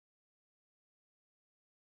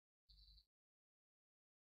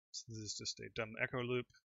 So this is just a dumb echo loop.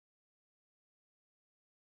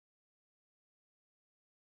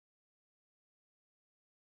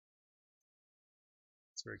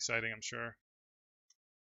 It's very exciting, I'm sure.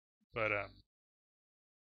 But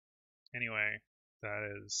anyway, that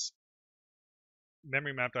is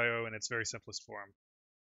memory mapped I/O in its very simplest form.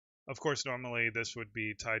 Of course, normally this would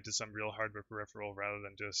be tied to some real hardware peripheral rather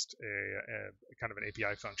than just a kind of an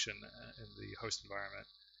API function in the host environment.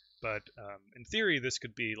 But in theory, this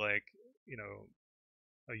could be like,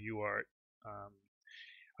 a UART.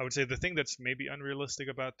 I would say the thing that's maybe unrealistic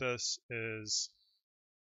about this is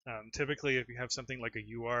typically if you have something like a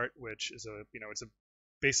UART, which is it's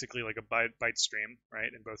basically like a byte stream,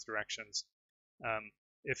 right, in both directions.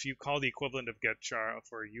 If you call the equivalent of getchar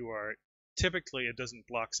for a UART, typically it doesn't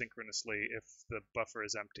block synchronously if the buffer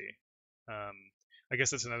is empty. I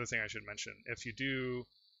guess that's another thing I should mention. If you do,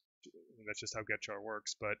 that's just how getchar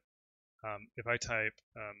works, but if I type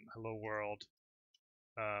hello world,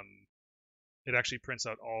 it actually prints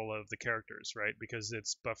out all of the characters, right? Because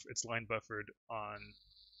it's line buffered on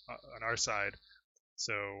our side.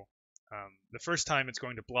 So the first time it's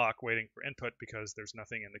going to block waiting for input because there's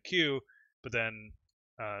nothing in the queue, but then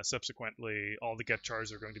subsequently all the get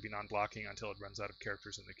chars are going to be non-blocking until it runs out of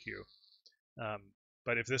characters in the queue.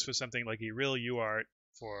 But if this was something like a real UART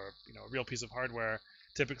for a real piece of hardware,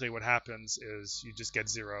 typically what happens is you just get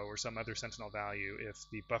 0 or some other sentinel value if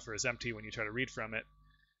the buffer is empty when you try to read from it,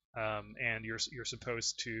 and you're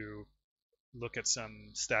supposed to look at some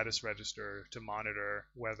status register to monitor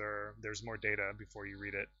whether there's more data before you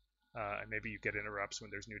read it, and maybe you get interrupts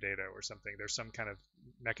when there's new data or something. There's some kind of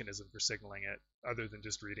mechanism for signaling it other than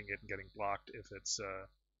just reading it and getting blocked if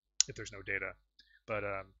there's no data. But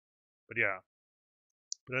yeah.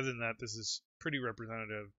 But other than that, this is pretty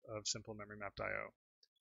representative of simple memory mapped I/O.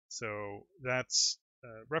 So that's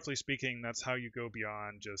roughly speaking, that's how you go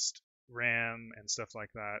beyond just RAM and stuff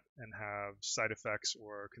like that and have side effects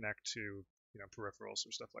or connect to peripherals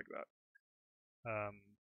or stuff like that.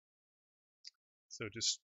 So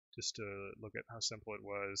just to look at how simple it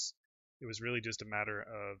was really just a matter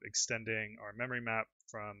of extending our memory map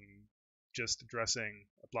from just addressing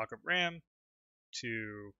a block of RAM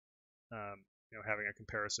to having a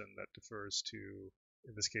comparison that defers to,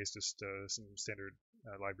 in this case, just some standard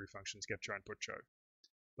library functions, getchar and putchar.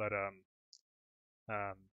 But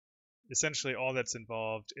essentially all that's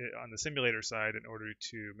involved on the simulator side in order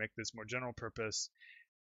to make this more general purpose,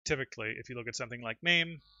 typically if you look at something like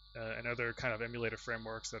MAME and other kind of emulator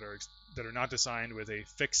frameworks that are not designed with a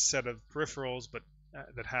fixed set of peripherals but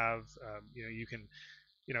that have you can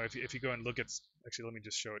if you go and look at, actually let me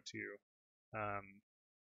just show it to you.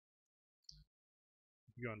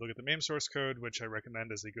 If you go and look at the MAME source code, which I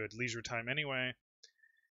recommend as a good leisure time anyway,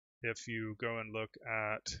 if you go and look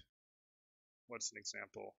at, what's an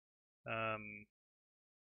example? What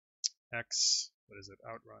is it?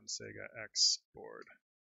 Outrun Sega X board.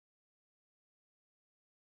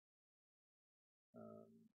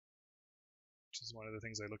 Which is one of the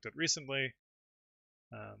things I looked at recently.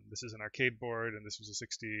 This is an arcade board, and this was a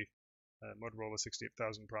Motorola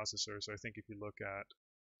 68000 processor. So I think if you look at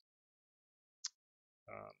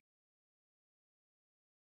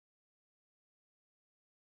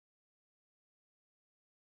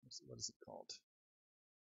what is it called?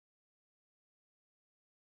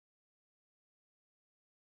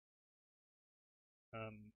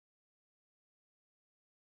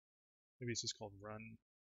 Maybe it's just called Run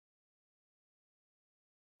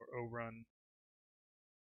or O-Run.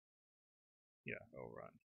 Yeah,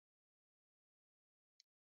 O-Run.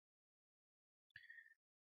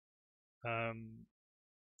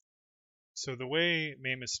 So the way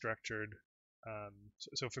MAME is structured,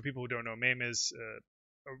 so for people who don't know, MAME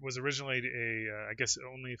was originally I guess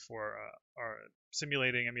only for our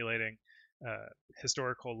emulating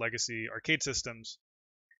historical legacy arcade systems.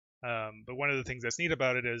 But one of the things that's neat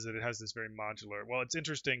about it is that it has this very modular. Well, it's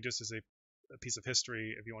interesting just as a piece of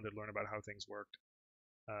history if you want to learn about how things worked.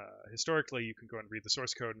 Historically, you can go and read the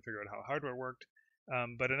source code and figure out how hardware worked.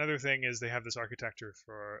 But another thing is they have this architecture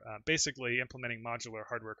for basically implementing modular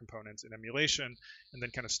hardware components in emulation and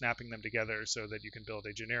then kind of snapping them together so that you can build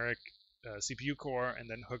a generic CPU core and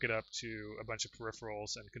then hook it up to a bunch of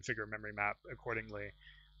peripherals and configure a memory map accordingly,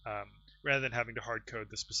 rather than having to hard code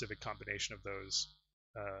the specific combination of those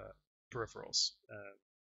peripherals.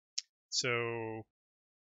 So,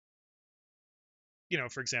 you know,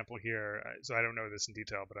 for example here, so I don't know this in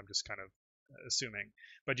detail, but I'm just kind of assuming.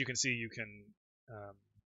 But you can see you can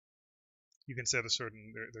set a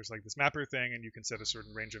certain, there's like this mapper thing, and you can set a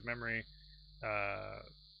certain range of memory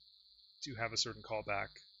to have a certain callback.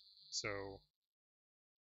 So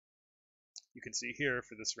you can see here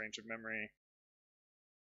for this range of memory,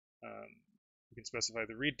 you can specify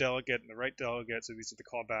the read delegate and the write delegate. So these are the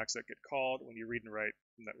callbacks that get called when you read and write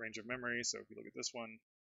from that range of memory. So if you look at this one,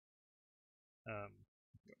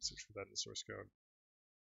 let's search for that in the source code.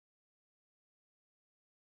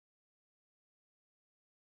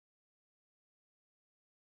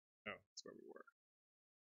 Oh, that's where we were.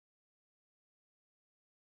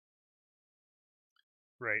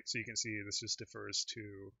 Right, so you can see this just differs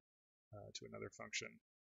to another function,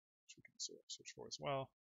 which we can search for as well.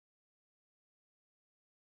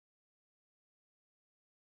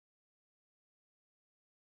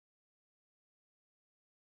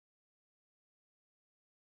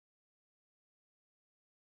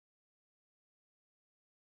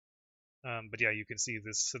 But yeah, you can see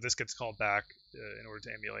this. So this gets called back in order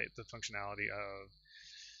to emulate the functionality of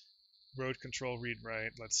road control read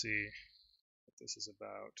write. Let's see what this is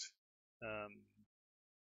about.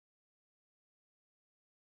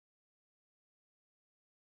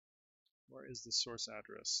 Where is the source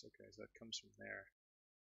address? Okay, so that comes from there.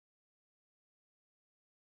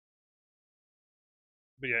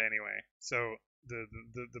 But yeah, anyway, so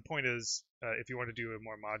the point is, if you want to do a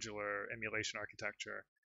more modular emulation architecture,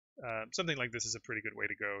 something like this is a pretty good way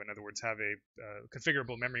to go. In other words, have a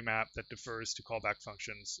configurable memory map that defers to callback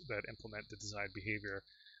functions that implement the desired behavior.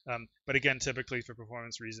 But again, typically for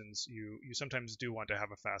performance reasons, you sometimes do want to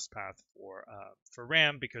have a fast path for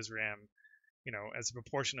RAM, because RAM, you know, as a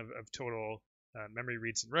proportion of total memory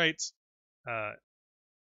reads and writes,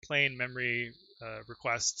 plain memory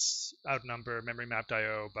requests outnumber memory mapped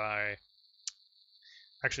I/O by.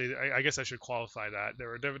 Actually, I guess I should qualify that.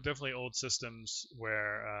 There are definitely old systems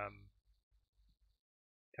where,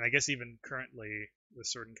 and I guess even currently with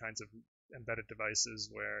certain kinds of embedded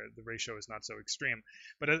devices where the ratio is not so extreme.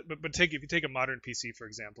 But if you take a modern PC, for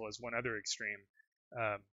example, as one other extreme,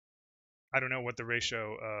 I don't know what the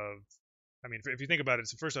ratio of. I mean, if you think about it,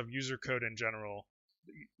 so first off, user code in general,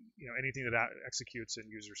 you know, anything that executes in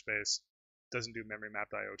user space doesn't do memory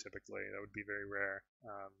mapped I/O typically. That would be very rare,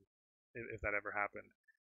 if that ever happened.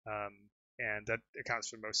 And that accounts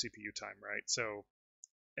for most CPU time, right? So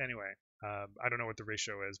anyway, I don't know what the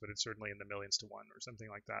ratio is, but it's certainly in the millions to one or something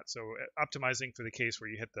like that. So optimizing for the case where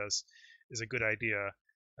you hit this is a good idea.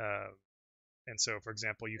 And so, for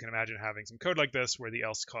example, you can imagine having some code like this where the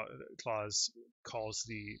else clause calls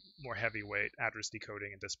the more heavyweight address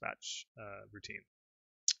decoding and dispatch routine.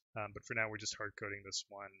 But for now, we're just hard coding this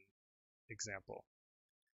one example.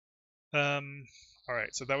 All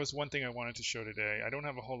right, so that was one thing I wanted to show today. I don't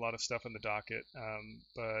have a whole lot of stuff on the docket,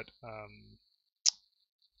 but I'm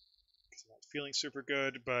not feeling super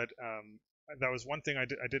good. But that was one thing I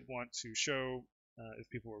did want to show. If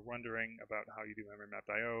people were wondering about how you do memory mapped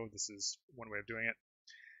I/O, this is one way of doing it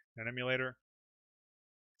in an emulator.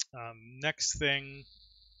 Next thing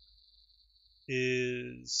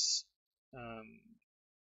is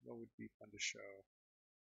what would be fun to show?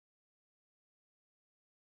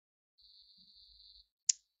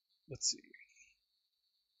 Let's see.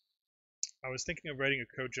 I was thinking of writing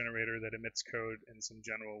a code generator that emits code in some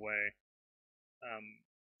general way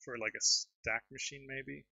for like a stack machine,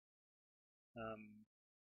 maybe.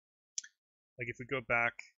 Like if we go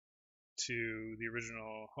back to the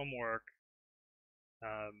original homework,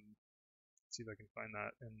 see if I can find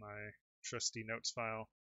that in my trusty notes file.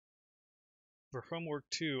 For homework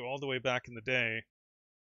 2, all the way back in the day,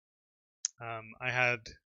 I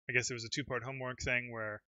guess it was a two-part homework thing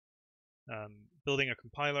where building a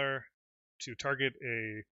compiler to target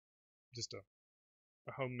just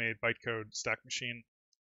a homemade bytecode stack machine,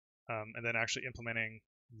 and then actually implementing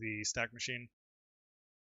the stack machine.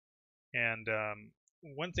 And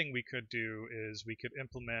one thing we could do is we could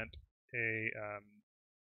implement a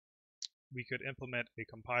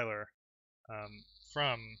compiler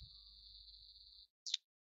from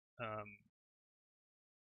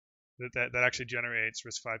that actually generates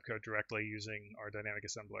RISC-V code directly using our dynamic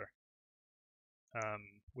assembler,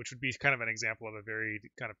 which would be kind of an example of a very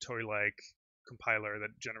kind of toy-like compiler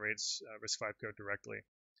that generates RISC-V code directly.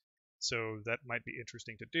 So that might be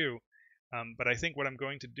interesting to do. But I think what I'm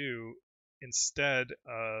going to do, instead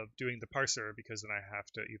of doing the parser, because then I have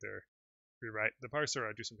to either rewrite the parser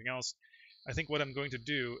or do something else, I think what I'm going to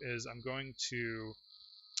do is I'm going to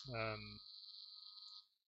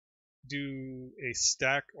do a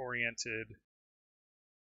stack-oriented,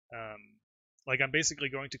 like I'm basically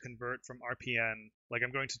going to convert from RPN, like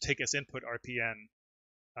I'm going to take as input RPN,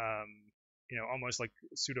 almost like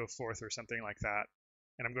pseudo fourth or something like that,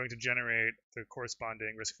 and I'm going to generate the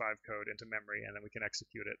corresponding RISC-V code into memory, and then we can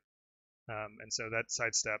execute it. And so that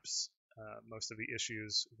sidesteps most of the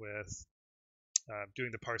issues with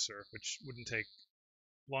doing the parser, which wouldn't take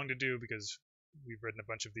long to do because we've written a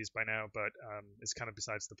bunch of these by now, but it's kind of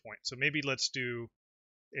besides the point. So maybe let's do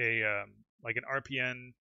a like an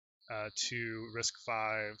RPN to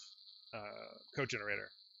RISC-V code generator.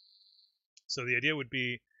 So the idea would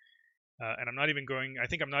be, and I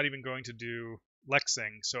think I'm not even going to do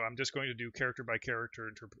lexing, so I'm just going to do character by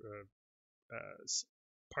character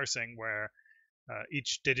parsing where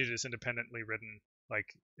each digit is independently written, like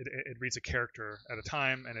it reads a character at a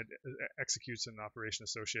time and it executes an operation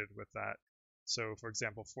associated with that. So for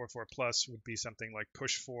example, 44 plus would be something like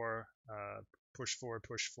push 4, push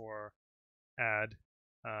 4, add.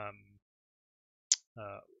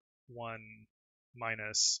 1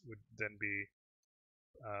 minus would then be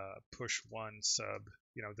push 1 sub,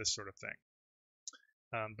 this sort of thing.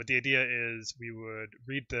 But the idea is we would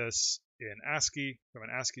read this in ASCII from an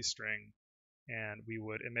ASCII string, and we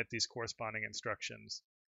would emit these corresponding instructions.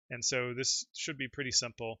 And so this should be pretty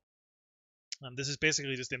simple. This is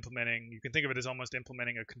basically just implementing, you can think of it as almost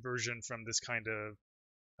implementing a conversion from this kind of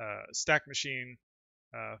stack machine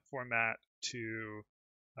format to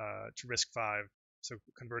RISC-V. So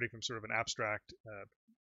converting from sort of an abstract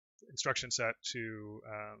instruction set to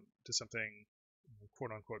something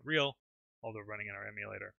quote unquote real, although running in our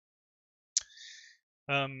emulator.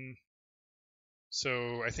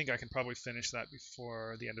 So I think I can probably finish that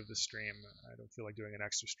before the end of the stream. I don't feel like doing an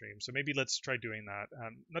extra stream. So maybe let's try doing that.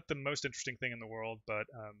 Not the most interesting thing in the world, but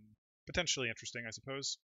potentially interesting, I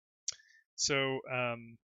suppose. So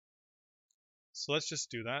let's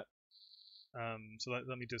just do that. So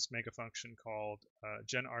let me just make a function called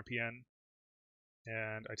genRPN.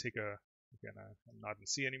 And I take again, I'm not in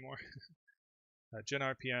C anymore.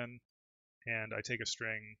 genRPN, and I take a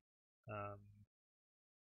string. I'm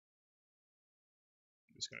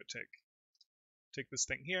just going to take this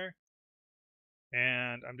thing here,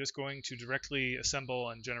 and I'm just going to directly assemble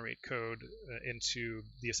and generate code into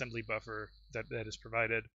the assembly buffer that is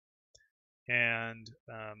provided. And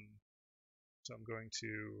so I'm going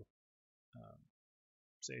to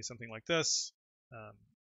say something like this,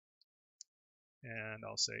 and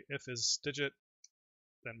I'll say if is digit,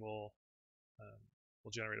 then we'll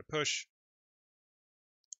generate a push.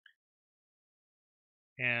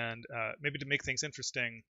 And maybe to make things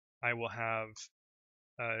interesting, I will have,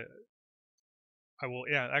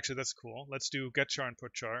 actually that's cool. Let's do getChar and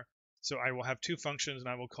putChar. So I will have two functions, and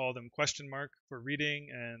I will call them question mark for reading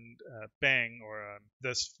and bang, or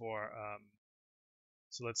this for,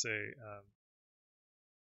 so let's say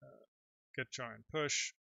getChar and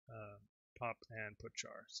push, pop and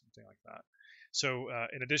putChar, something like that. So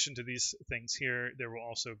in addition to these things here, there will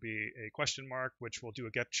also be a question mark, which will do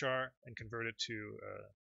a getChar and convert it to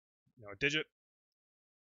a digit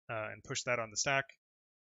and push that on the stack.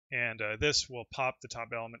 And this will pop the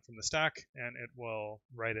top element from the stack, and it will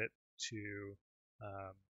write it to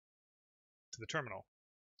the terminal.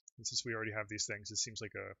 And since we already have these things, it seems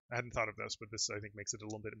like I hadn't thought of this, but this I think makes it a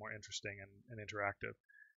little bit more interesting and interactive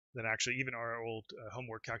than actually even our old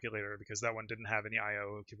homework calculator, because that one didn't have any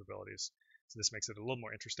I/O capabilities. So this makes it a little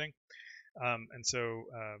more interesting. And so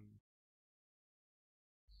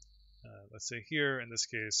let's say here in this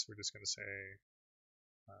case, we're just going to say,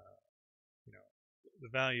 the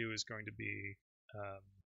value is going to be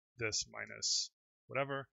this minus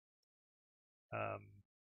whatever.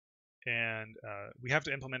 And we have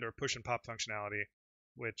to implement our push and pop functionality,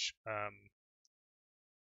 which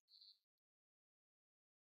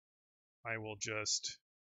I will just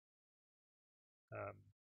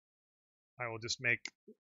make,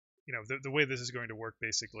 the way this is going to work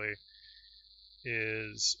basically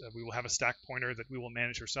is we will have a stack pointer that we will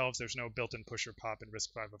manage ourselves. There's no built-in push or pop in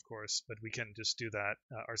RISC-V, of course, but we can just do that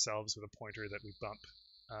ourselves with a pointer that we bump,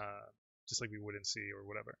 just like we would in C or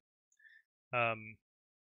whatever.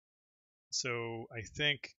 So I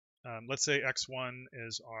think, let's say x1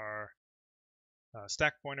 is our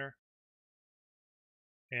stack pointer,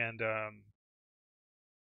 and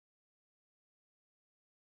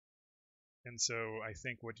so I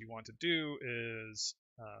think what you want to do is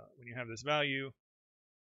when you have this value,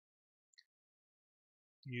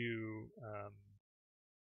 you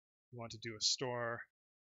want to do a store.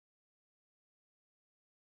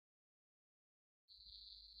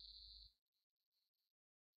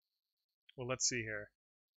 Well, let's see here.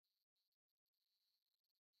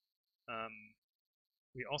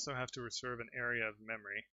 we also have to reserve an area of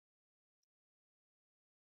memory.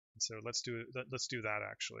 And so let's do that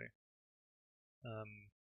actually.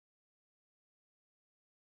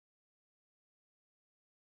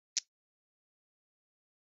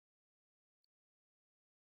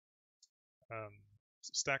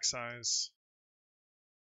 So stack size.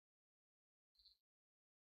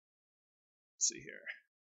 Let's see here.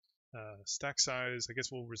 Stack size, I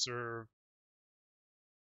guess we'll reserve.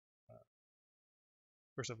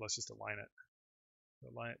 First of all, let's just align it.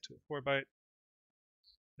 Align it to a 4 byte.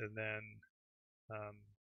 And then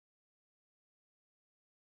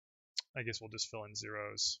I guess we'll just fill in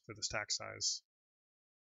zeros for the stack size.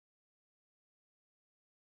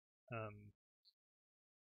 And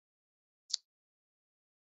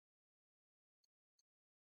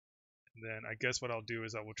then I guess what I'll do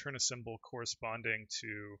is I will return a symbol corresponding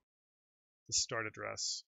to the start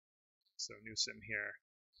address. So new sim here.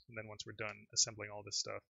 And then once we're done assembling all this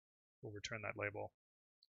stuff, we'll return that label.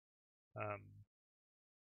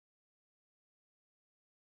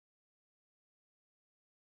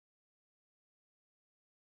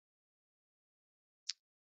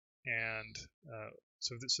 And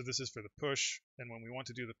so this is for the push. And when we want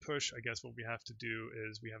to do the push, I guess what we have to do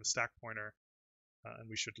is we have a stack pointer, and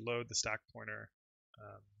we should load the stack pointer.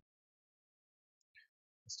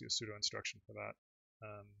 Let's do a pseudo instruction for that.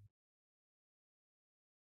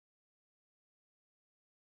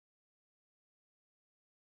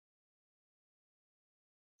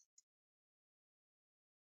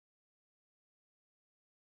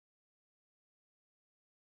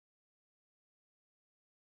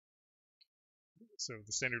 So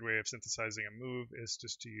the standard way of synthesizing a move is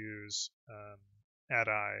just to use add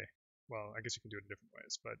I. Well, I guess you can do it in different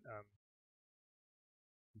ways, but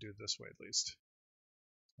do it this way at least.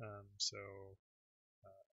 So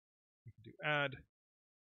you can do add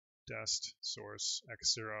dest source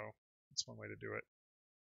x0. That's one way to do it.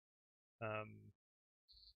 And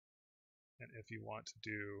if you want to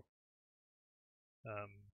do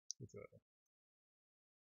with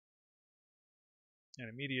an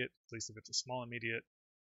immediate, at least if it's a small immediate,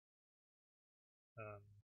 I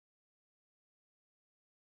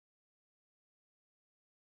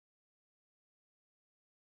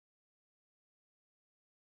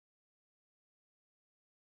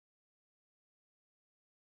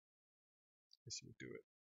guess you would do it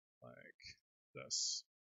like this.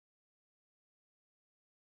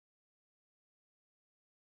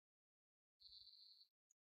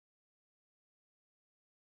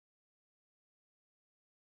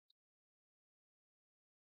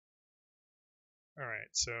 All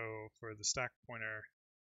right, so for the stack pointer,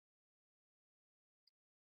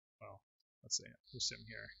 well, let's say who's sim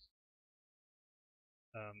here.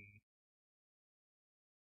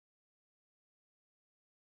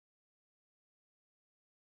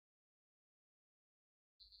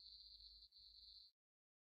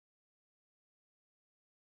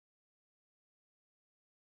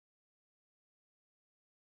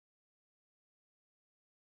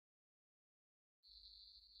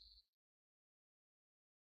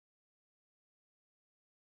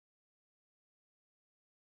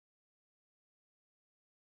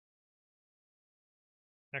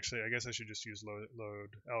 Actually, I guess I should just use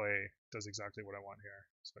load LA. Does exactly what I want here,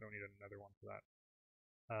 so I don't need another one for that.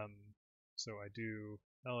 So I do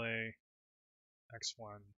LA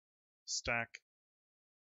x1 stack.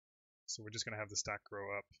 So we're just going to have the stack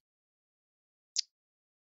grow up.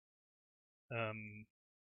 And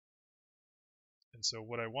so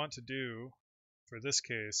what I want to do for this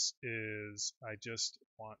case is I just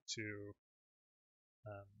want to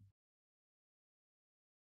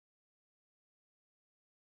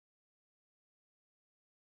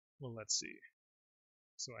well, let's see.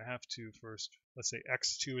 So I have to first, let's say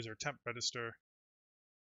x2 is our temp register.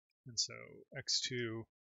 And so x2,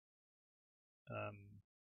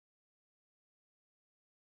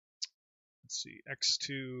 let's see,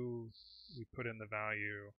 x2, we put in the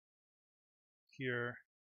value here.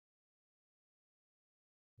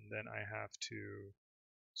 And then I have to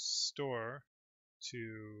store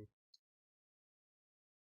to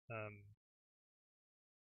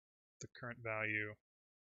the current value.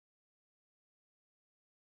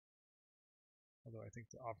 Although I think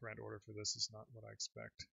the operand order for this is not what I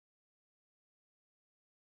expect.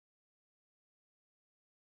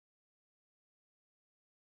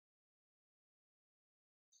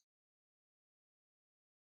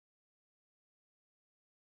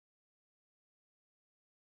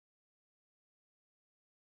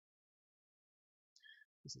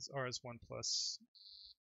 This is RS1 plus,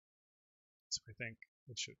 so I think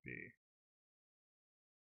it should be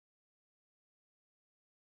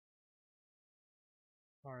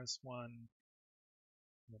rs1,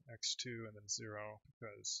 and then x2, and then 0,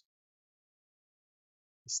 because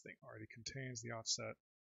this thing already contains the offset,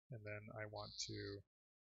 and then I want to,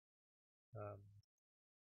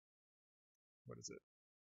 what is it?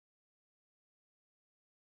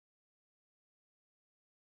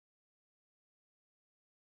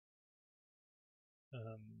 I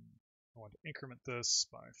want to increment this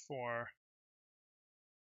by 4.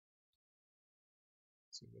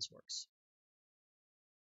 See if this works.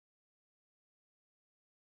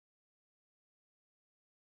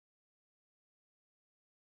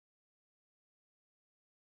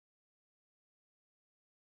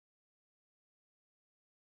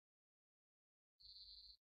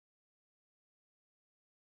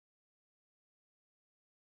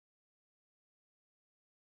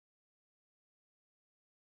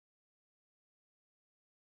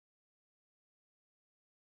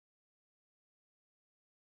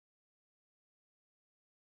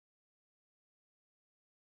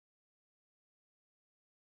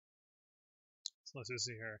 So let's just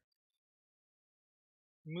see here.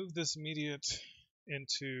 Move this immediate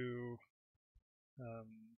into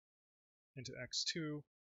x2,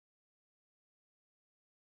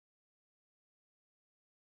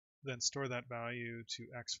 then store that value to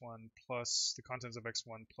x1 plus the contents of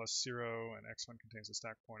x1 plus 0, and x1 contains a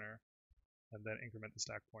stack pointer, and then increment the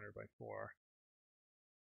stack pointer by 4.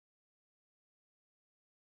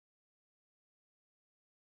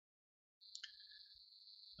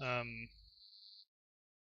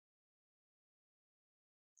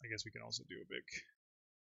 I guess we can also do a big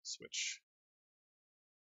switch.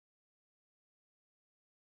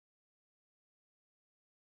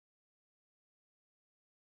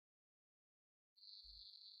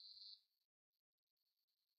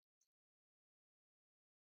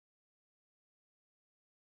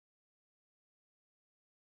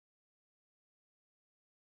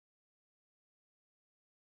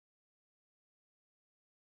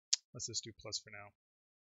 Let's just do plus for now.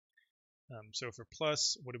 So for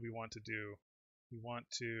plus, what do we want to do? We want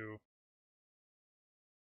to,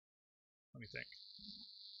 let me think.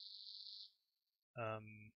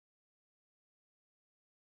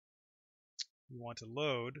 We want to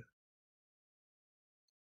load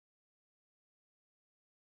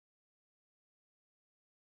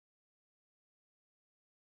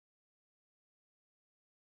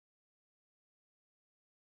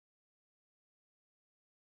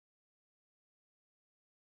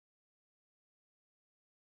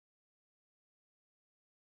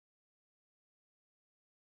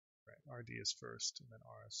RD is first, and then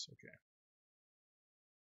RS, okay.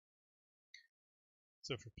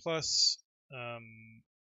 So for plus,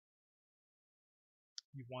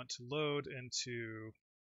 you want to load into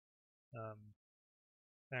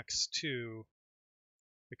x2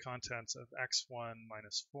 the contents of x1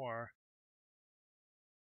 minus 4,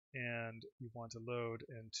 and you want to load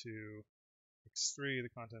into x3 the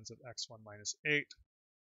contents of x1 minus 8,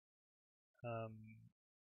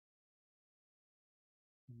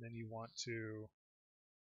 and then you want to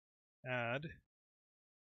add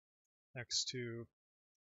x2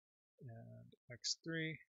 and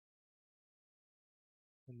x3,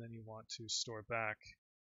 and then you want to store back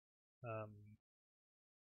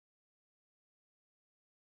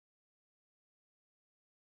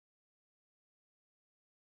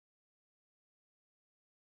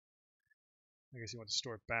I guess you want to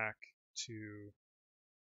store back to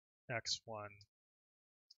x1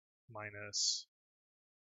 minus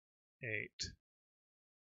 8.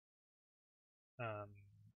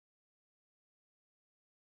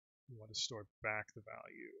 You want to store back the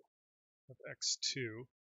value of x2,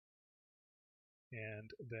 and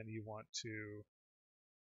then you want to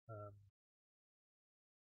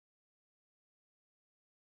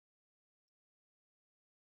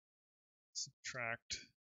subtract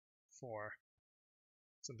 4,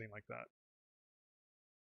 something like that.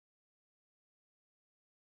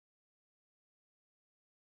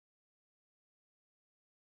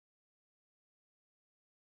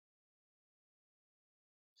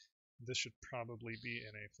 This should probably be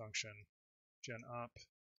in a function gen op,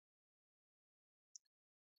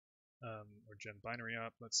 or gen binary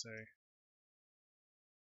op, let's say.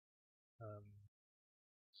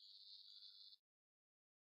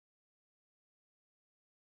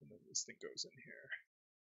 And then this thing goes in here.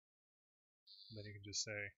 And then you can just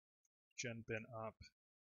say gen bin op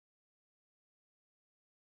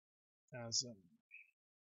as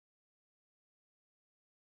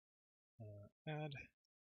add.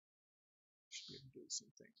 Should be able to do the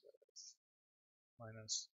same thing with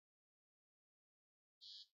minus.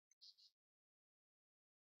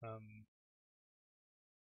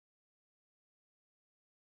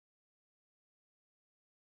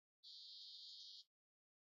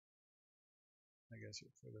 guess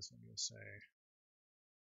for this one you'll say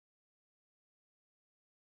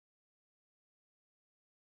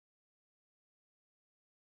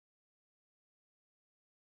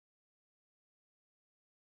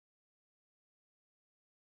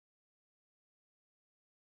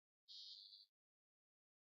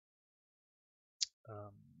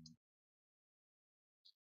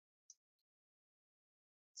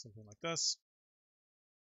something like this.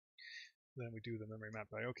 Then we do the memory map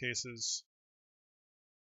IO cases,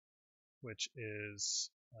 which is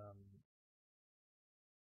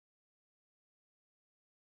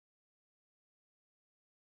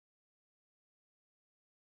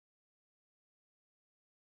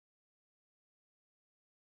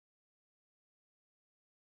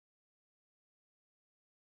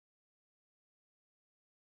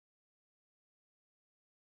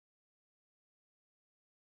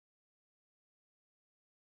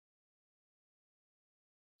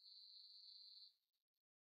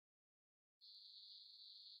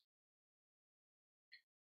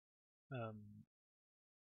I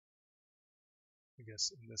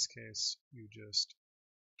guess in this case you just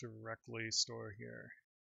directly store here.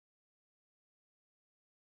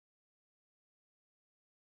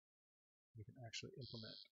 You can actually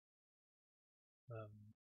implement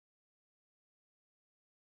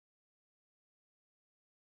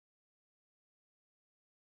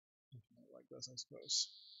like this, I suppose.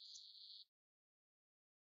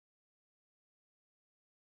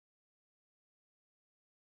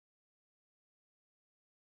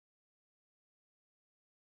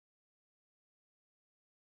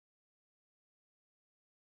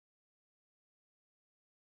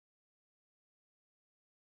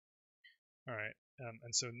 All right,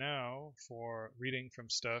 and so now for reading from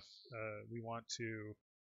stuff, we want to,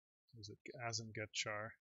 what is it, ASM get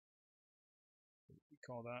char. What do we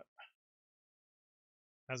call that?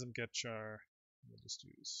 ASM get char, we'll just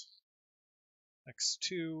use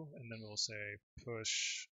x2, and then we'll say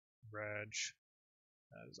push reg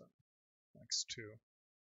as x2.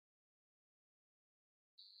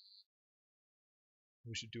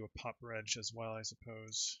 We should do a pop reg as well, I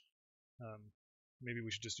suppose. Maybe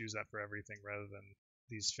we should just use that for everything rather than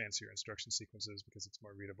these fancier instruction sequences because it's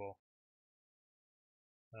more readable.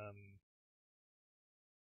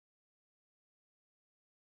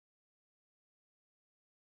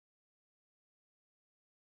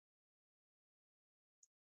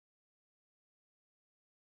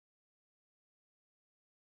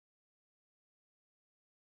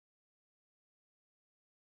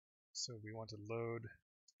 So we want to load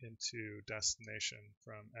into destination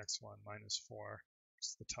from x1 minus 4, which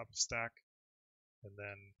is the top of stack, and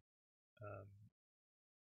then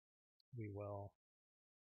we will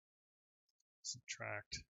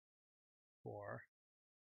subtract 4.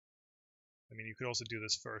 I mean, you could also do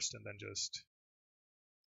this first and then just,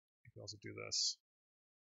 you could also do this.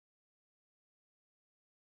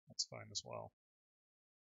 That's fine as well.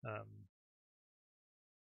 And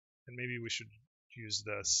maybe we should use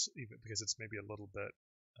this even because it's maybe a little bit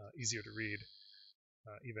easier to read,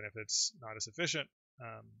 even if it's not as efficient.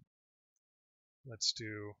 Let's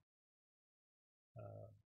do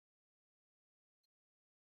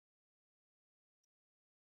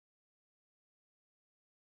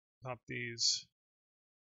pop these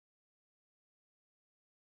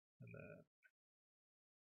and then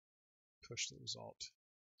push the result.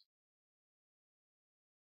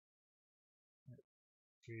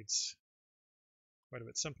 It reads quite a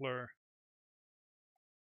bit simpler.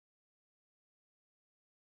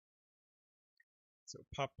 So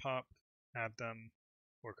pop, add them,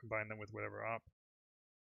 or combine them with whatever op,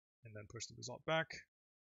 and then push the result back.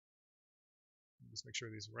 Just make sure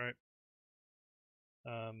these are right.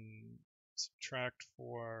 Subtract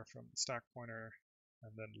 4 from the stack pointer,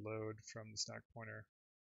 and then load from the stack pointer.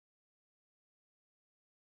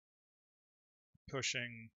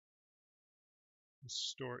 Pushing,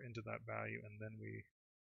 store into that value, and then we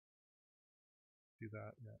do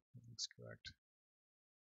that. Yeah, that looks correct.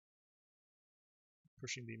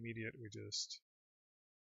 Pushing the immediate, we just,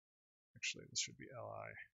 actually this should be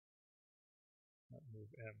li, not move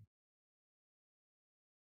m.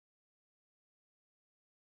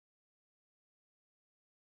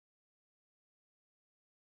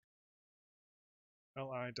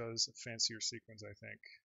 Li does a fancier sequence, I think.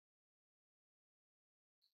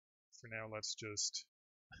 For now, let's just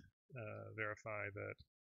verify that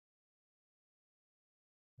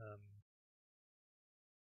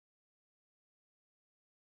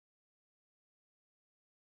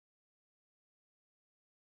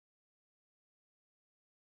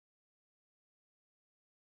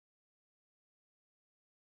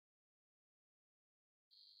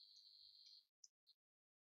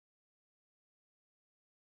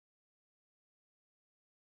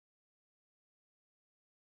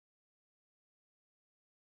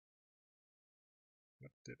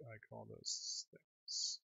did I call those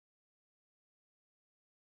things?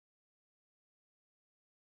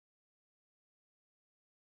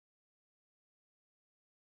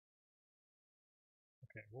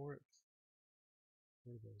 Okay, what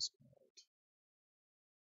were those called?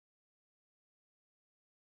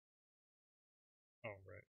 Oh,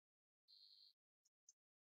 right.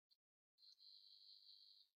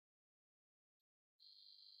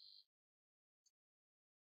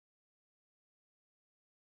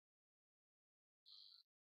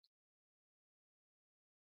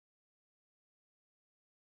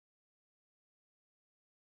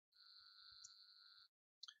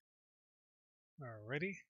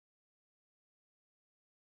 Alrighty.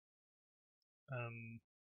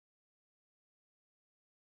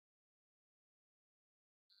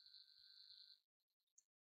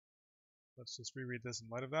 Let's just reread this in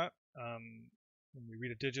light of that. When we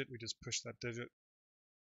read a digit, we just push that digit.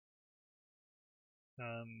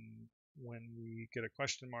 When we get a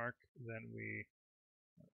question mark, then we,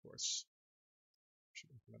 of course, should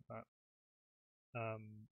implement that.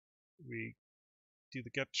 We do the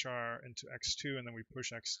get char into x2, and then we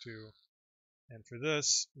push x2. And for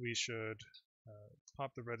this, we should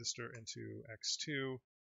pop the register into x2,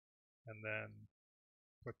 and then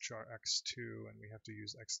put char x2, and we have to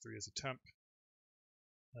use x3 as a temp.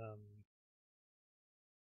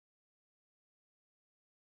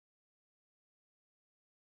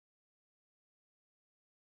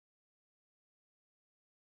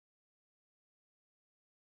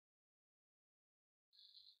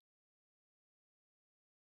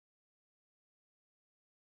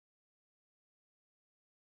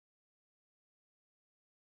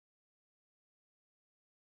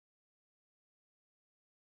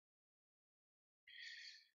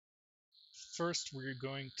 First, we're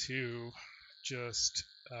going to just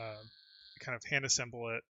kind of hand assemble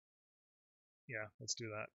it. Yeah, let's do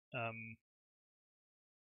that.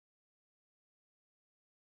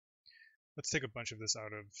 Let's take a bunch of this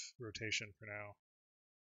out of rotation for now.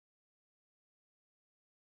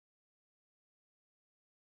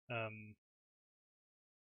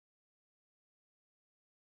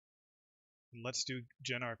 And let's do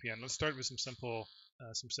gen RPN. Let's start with some simple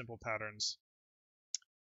patterns,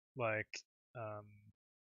 like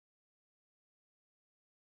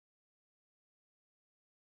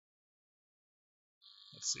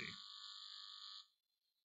let's see.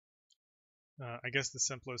 I guess the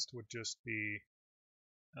simplest would just be,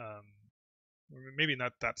 maybe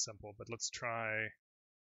not that simple, but let's try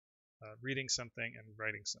reading something and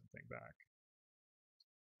writing something back.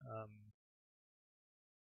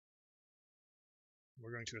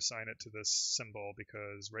 We're going to assign it to this symbol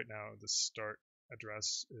because right now the start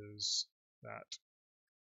address is that.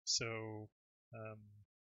 So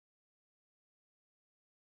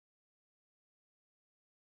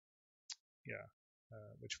yeah,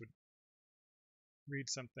 which would read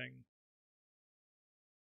something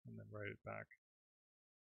and then write it back,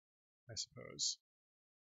 I suppose.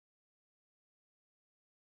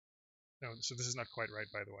 No, so this is not quite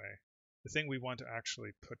right, by the way. The thing we want to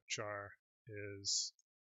actually put char is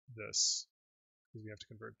this, because we have to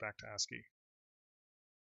convert back to ASCII.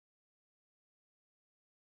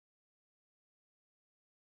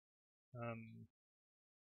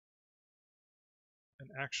 And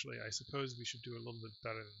actually, I suppose we should do a little bit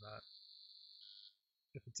better than that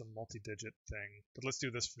if it's a multi-digit thing. But let's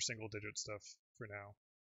do this for single-digit stuff for now.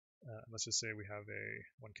 Let's just say we have a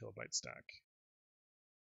 1 kilobyte stack.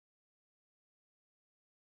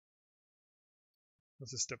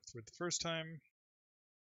 Let's just step through it the first time.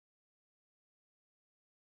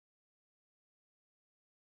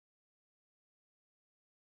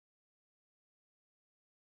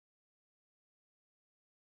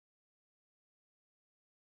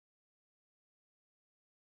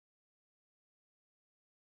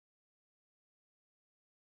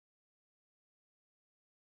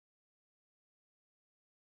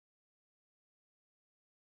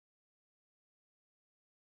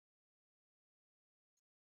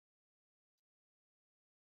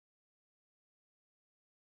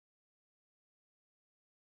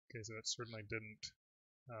 Okay, so that certainly didn't.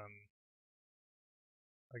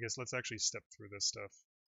 I guess let's actually step through this stuff.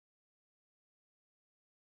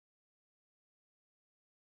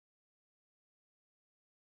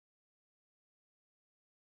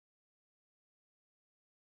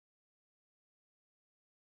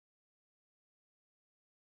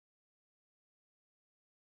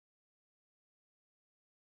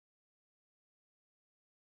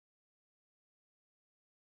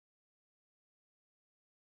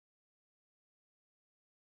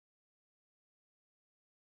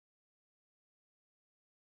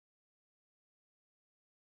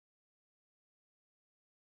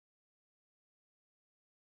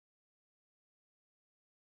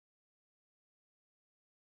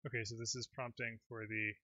 Okay, so this is prompting for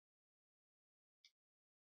the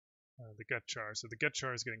get char. So the get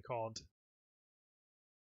char is getting called.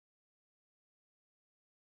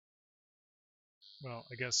 Well,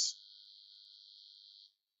 I guess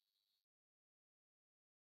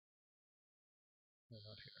no,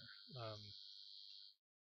 not here.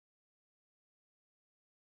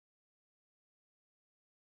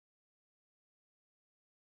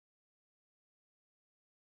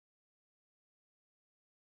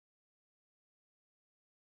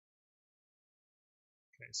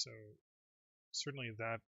 Okay, so certainly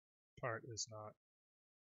that part is not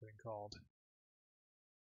getting called.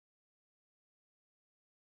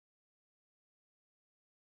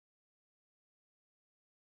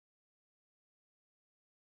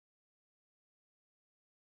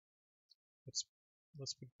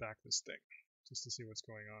 Let's put back this thing just to see what's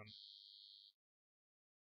going on.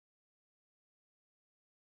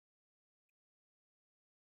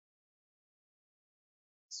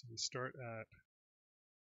 So we start at,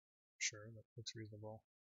 sure, that looks reasonable.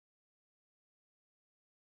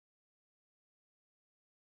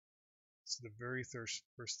 So the very first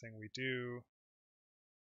thing we do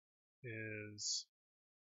is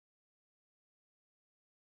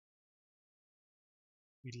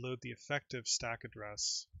we load the effective stack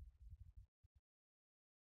address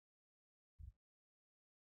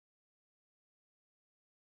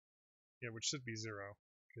which should be 0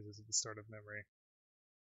 because it's at the start of memory.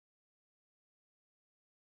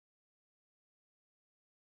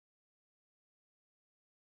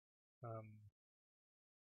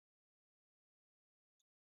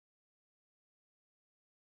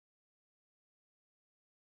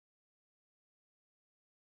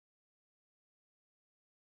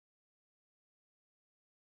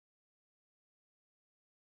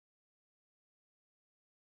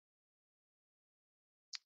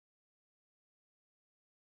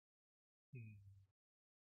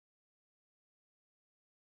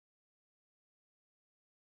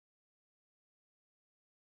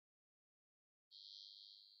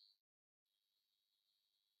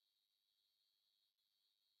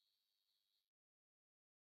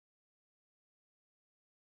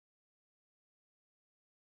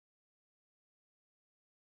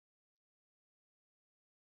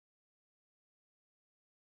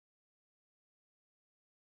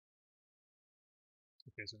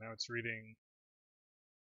 Okay, so now it's reading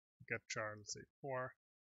get char, let's say 4.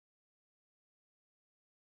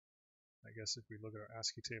 I guess if we look at our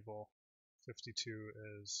ASCII table, 52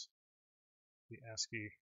 is the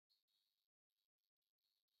ASCII.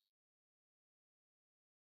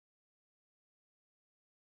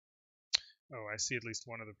 Oh, I see at least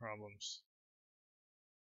one of the problems.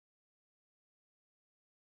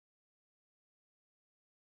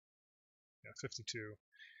 Yeah, 52.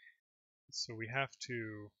 So we have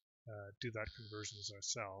to do that conversions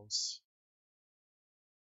ourselves.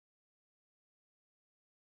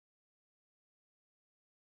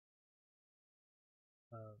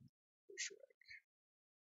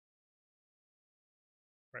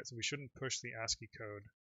 Right, so we shouldn't push the ASCII code.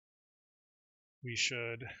 We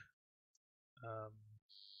should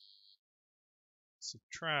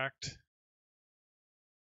subtract.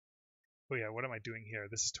 Oh yeah, what am I doing here?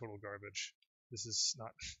 This is total garbage. This is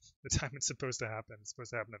not the time it's supposed to happen. It's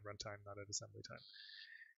supposed to happen at runtime, not at assembly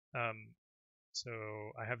time. So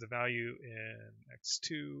I have the value in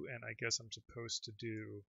x2, and I guess I'm supposed to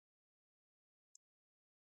do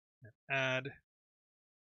an add,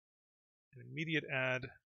 an immediate add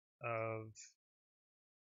of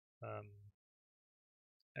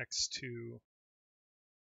x2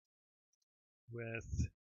 with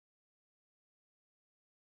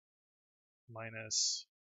minus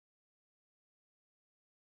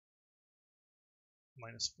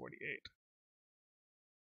 48.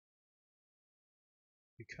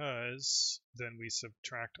 Because then we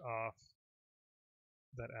subtract off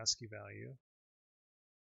that ASCII value.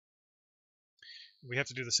 We have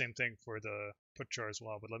to do the same thing for the put char as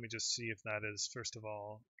well, but let me just see if that is, first of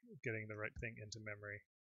all, getting the right thing into memory.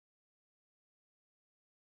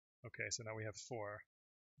 Okay, so now we have 4.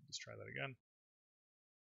 Let's try that again.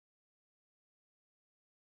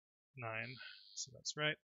 9, so that's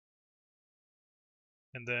right.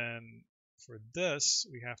 And then for this,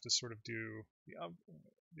 we have to sort of do the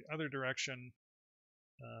other direction,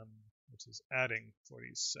 which is adding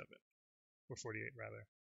 47, or 48 rather.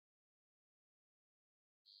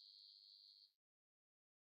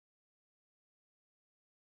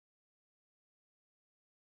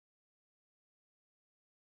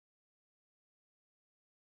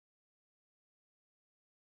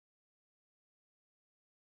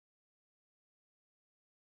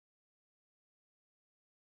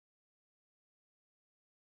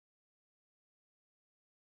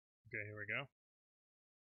 Okay, here we go.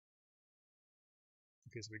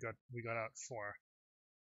 Okay, so we got out 4.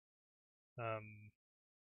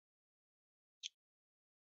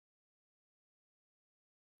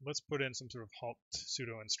 Let's put in some sort of halt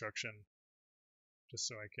pseudo instruction, just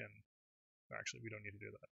so I can. Actually, we don't need to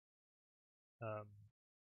do that.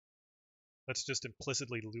 Let's just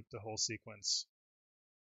implicitly loop the whole sequence.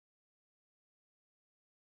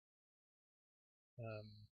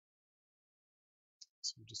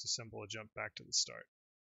 So we just assemble a jump back to the start.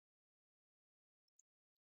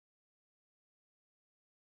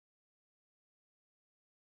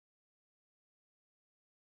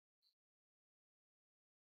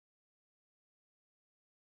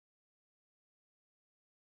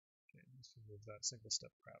 Okay, let's remove that single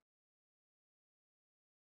step prep.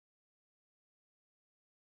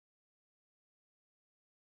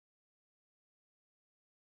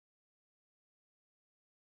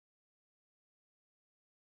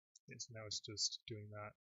 Okay, so now it's just doing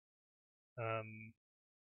that.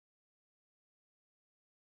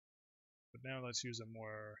 But now let's use a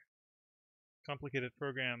more complicated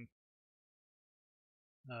program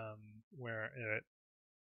where it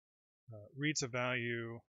reads a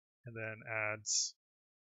value and then adds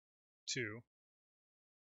 2.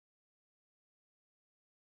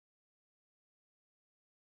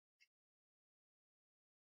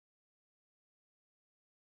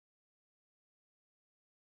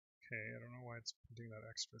 Okay, I don't know why it's putting that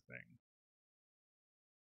extra thing.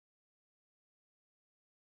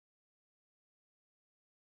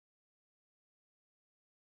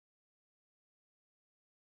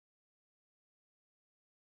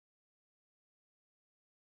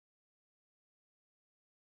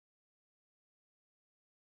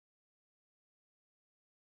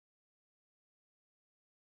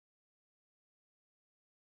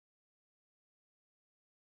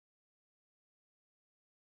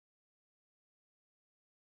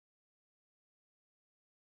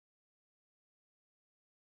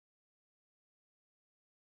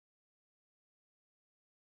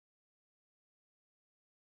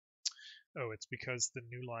 Oh, it's because the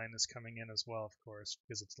new line is coming in as well, of course,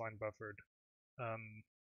 because it's line buffered.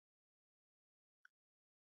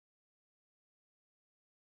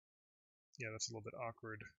 Yeah, that's a little bit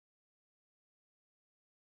awkward.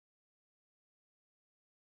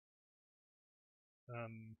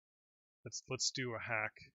 Let's do a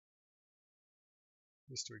hack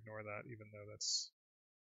just to ignore that, even though that's.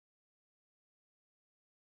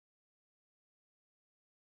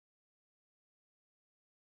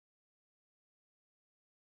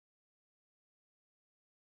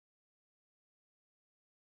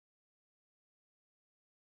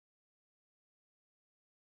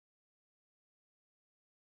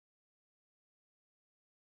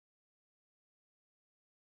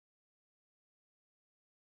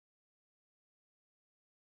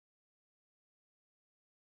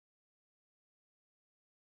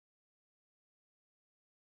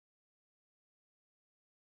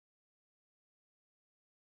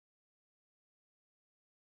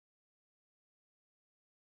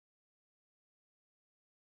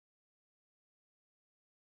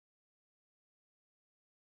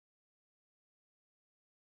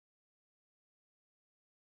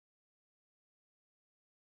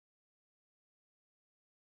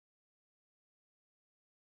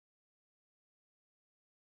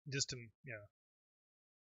 Just to, yeah.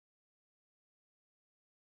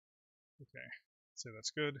 Okay, so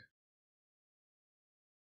that's good.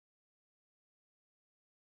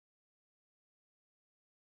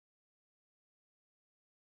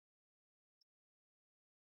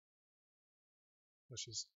 Let's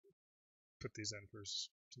just put these in first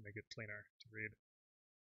to make it cleaner to read.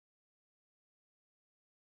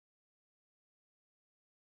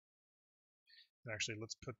 Actually,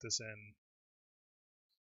 let's put this in.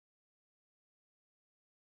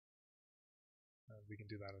 We can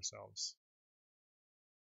do that ourselves.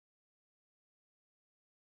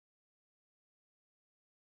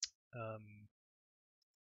 I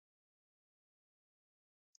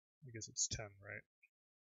guess it's 10, right?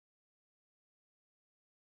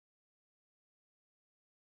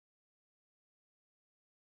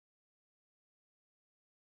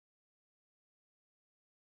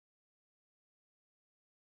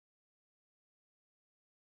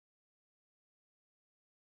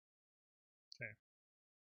 Okay.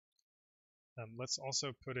 Let's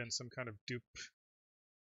also put in some kind of dupe.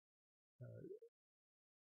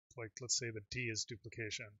 Like, let's say the D is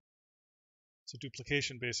duplication. So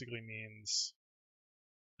duplication basically means,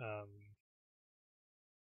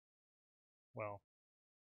 well,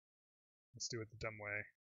 let's do it the dumb way.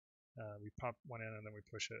 We pop one in and then we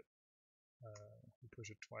push it. we push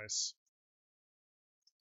it twice.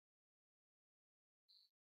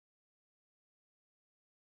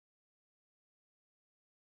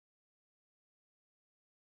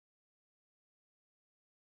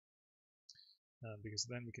 Because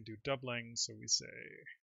then we can do doubling, so we say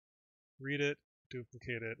read it,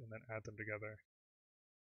 duplicate it, and then add them together.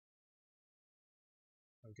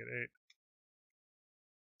 We get 8.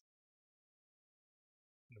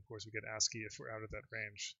 And of course we get ASCII if we're out of that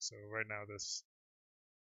range. So right now this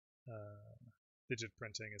digit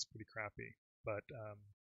printing is pretty crappy, but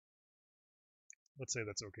let's say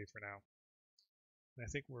that's okay for now. And I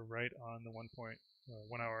think we're right on the 1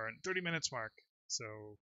 hour and 30 minutes mark,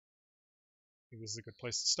 so I think this is a good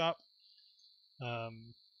place to stop.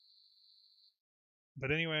 But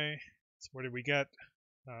anyway, so what did we get?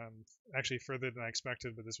 Actually further than I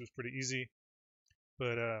expected, but this was pretty easy.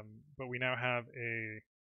 But we now have a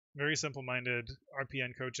very simple-minded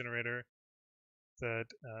RPN code generator that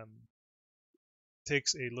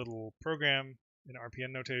takes a little program in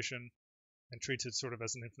RPN notation and treats it sort of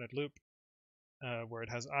as an infinite loop, where it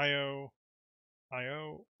has IO,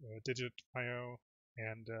 digit IO,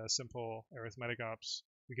 and simple arithmetic ops.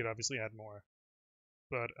 We could obviously add more,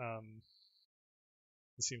 but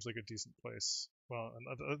it seems like a decent place. Well,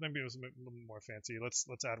 maybe it was a little more fancy.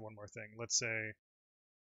 Let's add one more thing. Let's say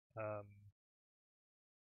how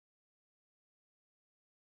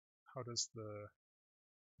does the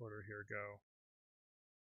order here go?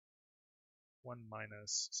 1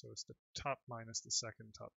 minus, so it's the top minus the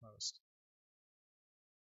second topmost.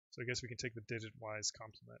 So I guess we can take the digit-wise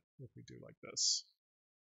complement if we do like this.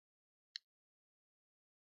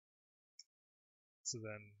 So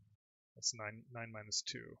then that's 9 minus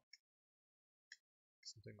 2,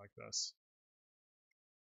 something like this.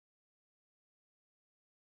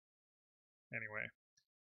 Anyway,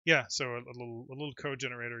 yeah, so a little code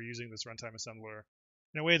generator using this runtime assembler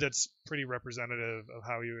in a way that's pretty representative of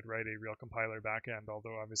how you would write a real compiler backend,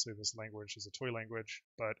 although obviously this language is a toy language,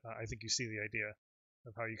 but I think you see the idea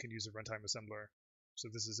of how you can use a runtime assembler. So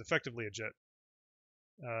this is effectively a JIT.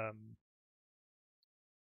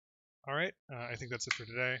 All right, I think that's it for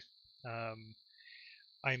today.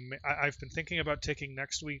 I've been thinking about taking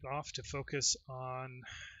next week off to focus on,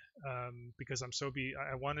 because I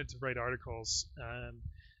wanted to write articles,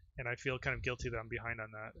 and I feel kind of guilty that I'm behind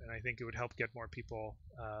on that, and I think it would help get more people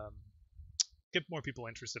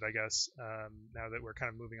interested, I guess, now that we're kind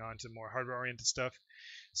of moving on to more hardware-oriented stuff.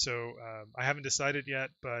 So I haven't decided yet,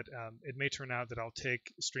 but it may turn out that I'll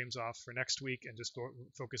take streams off for next week and just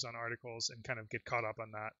focus on articles and kind of get caught up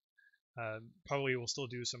on that. Probably we'll still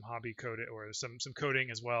do some hobby code or some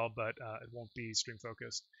coding as well, but it won't be stream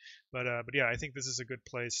focused. But yeah, I think this is a good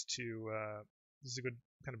place to this is a good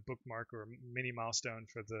kind of bookmark or mini milestone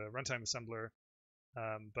for the runtime assembler.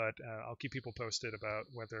 But I'll keep people posted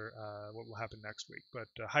about whether what will happen next week. But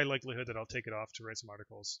high likelihood that I'll take it off to write some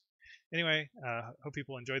articles. Anyway, hope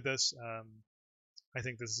people enjoyed this. I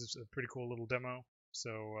think this is a pretty cool little demo.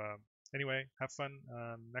 So anyway, have fun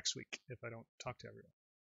next week if I don't talk to everyone.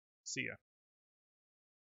 See ya.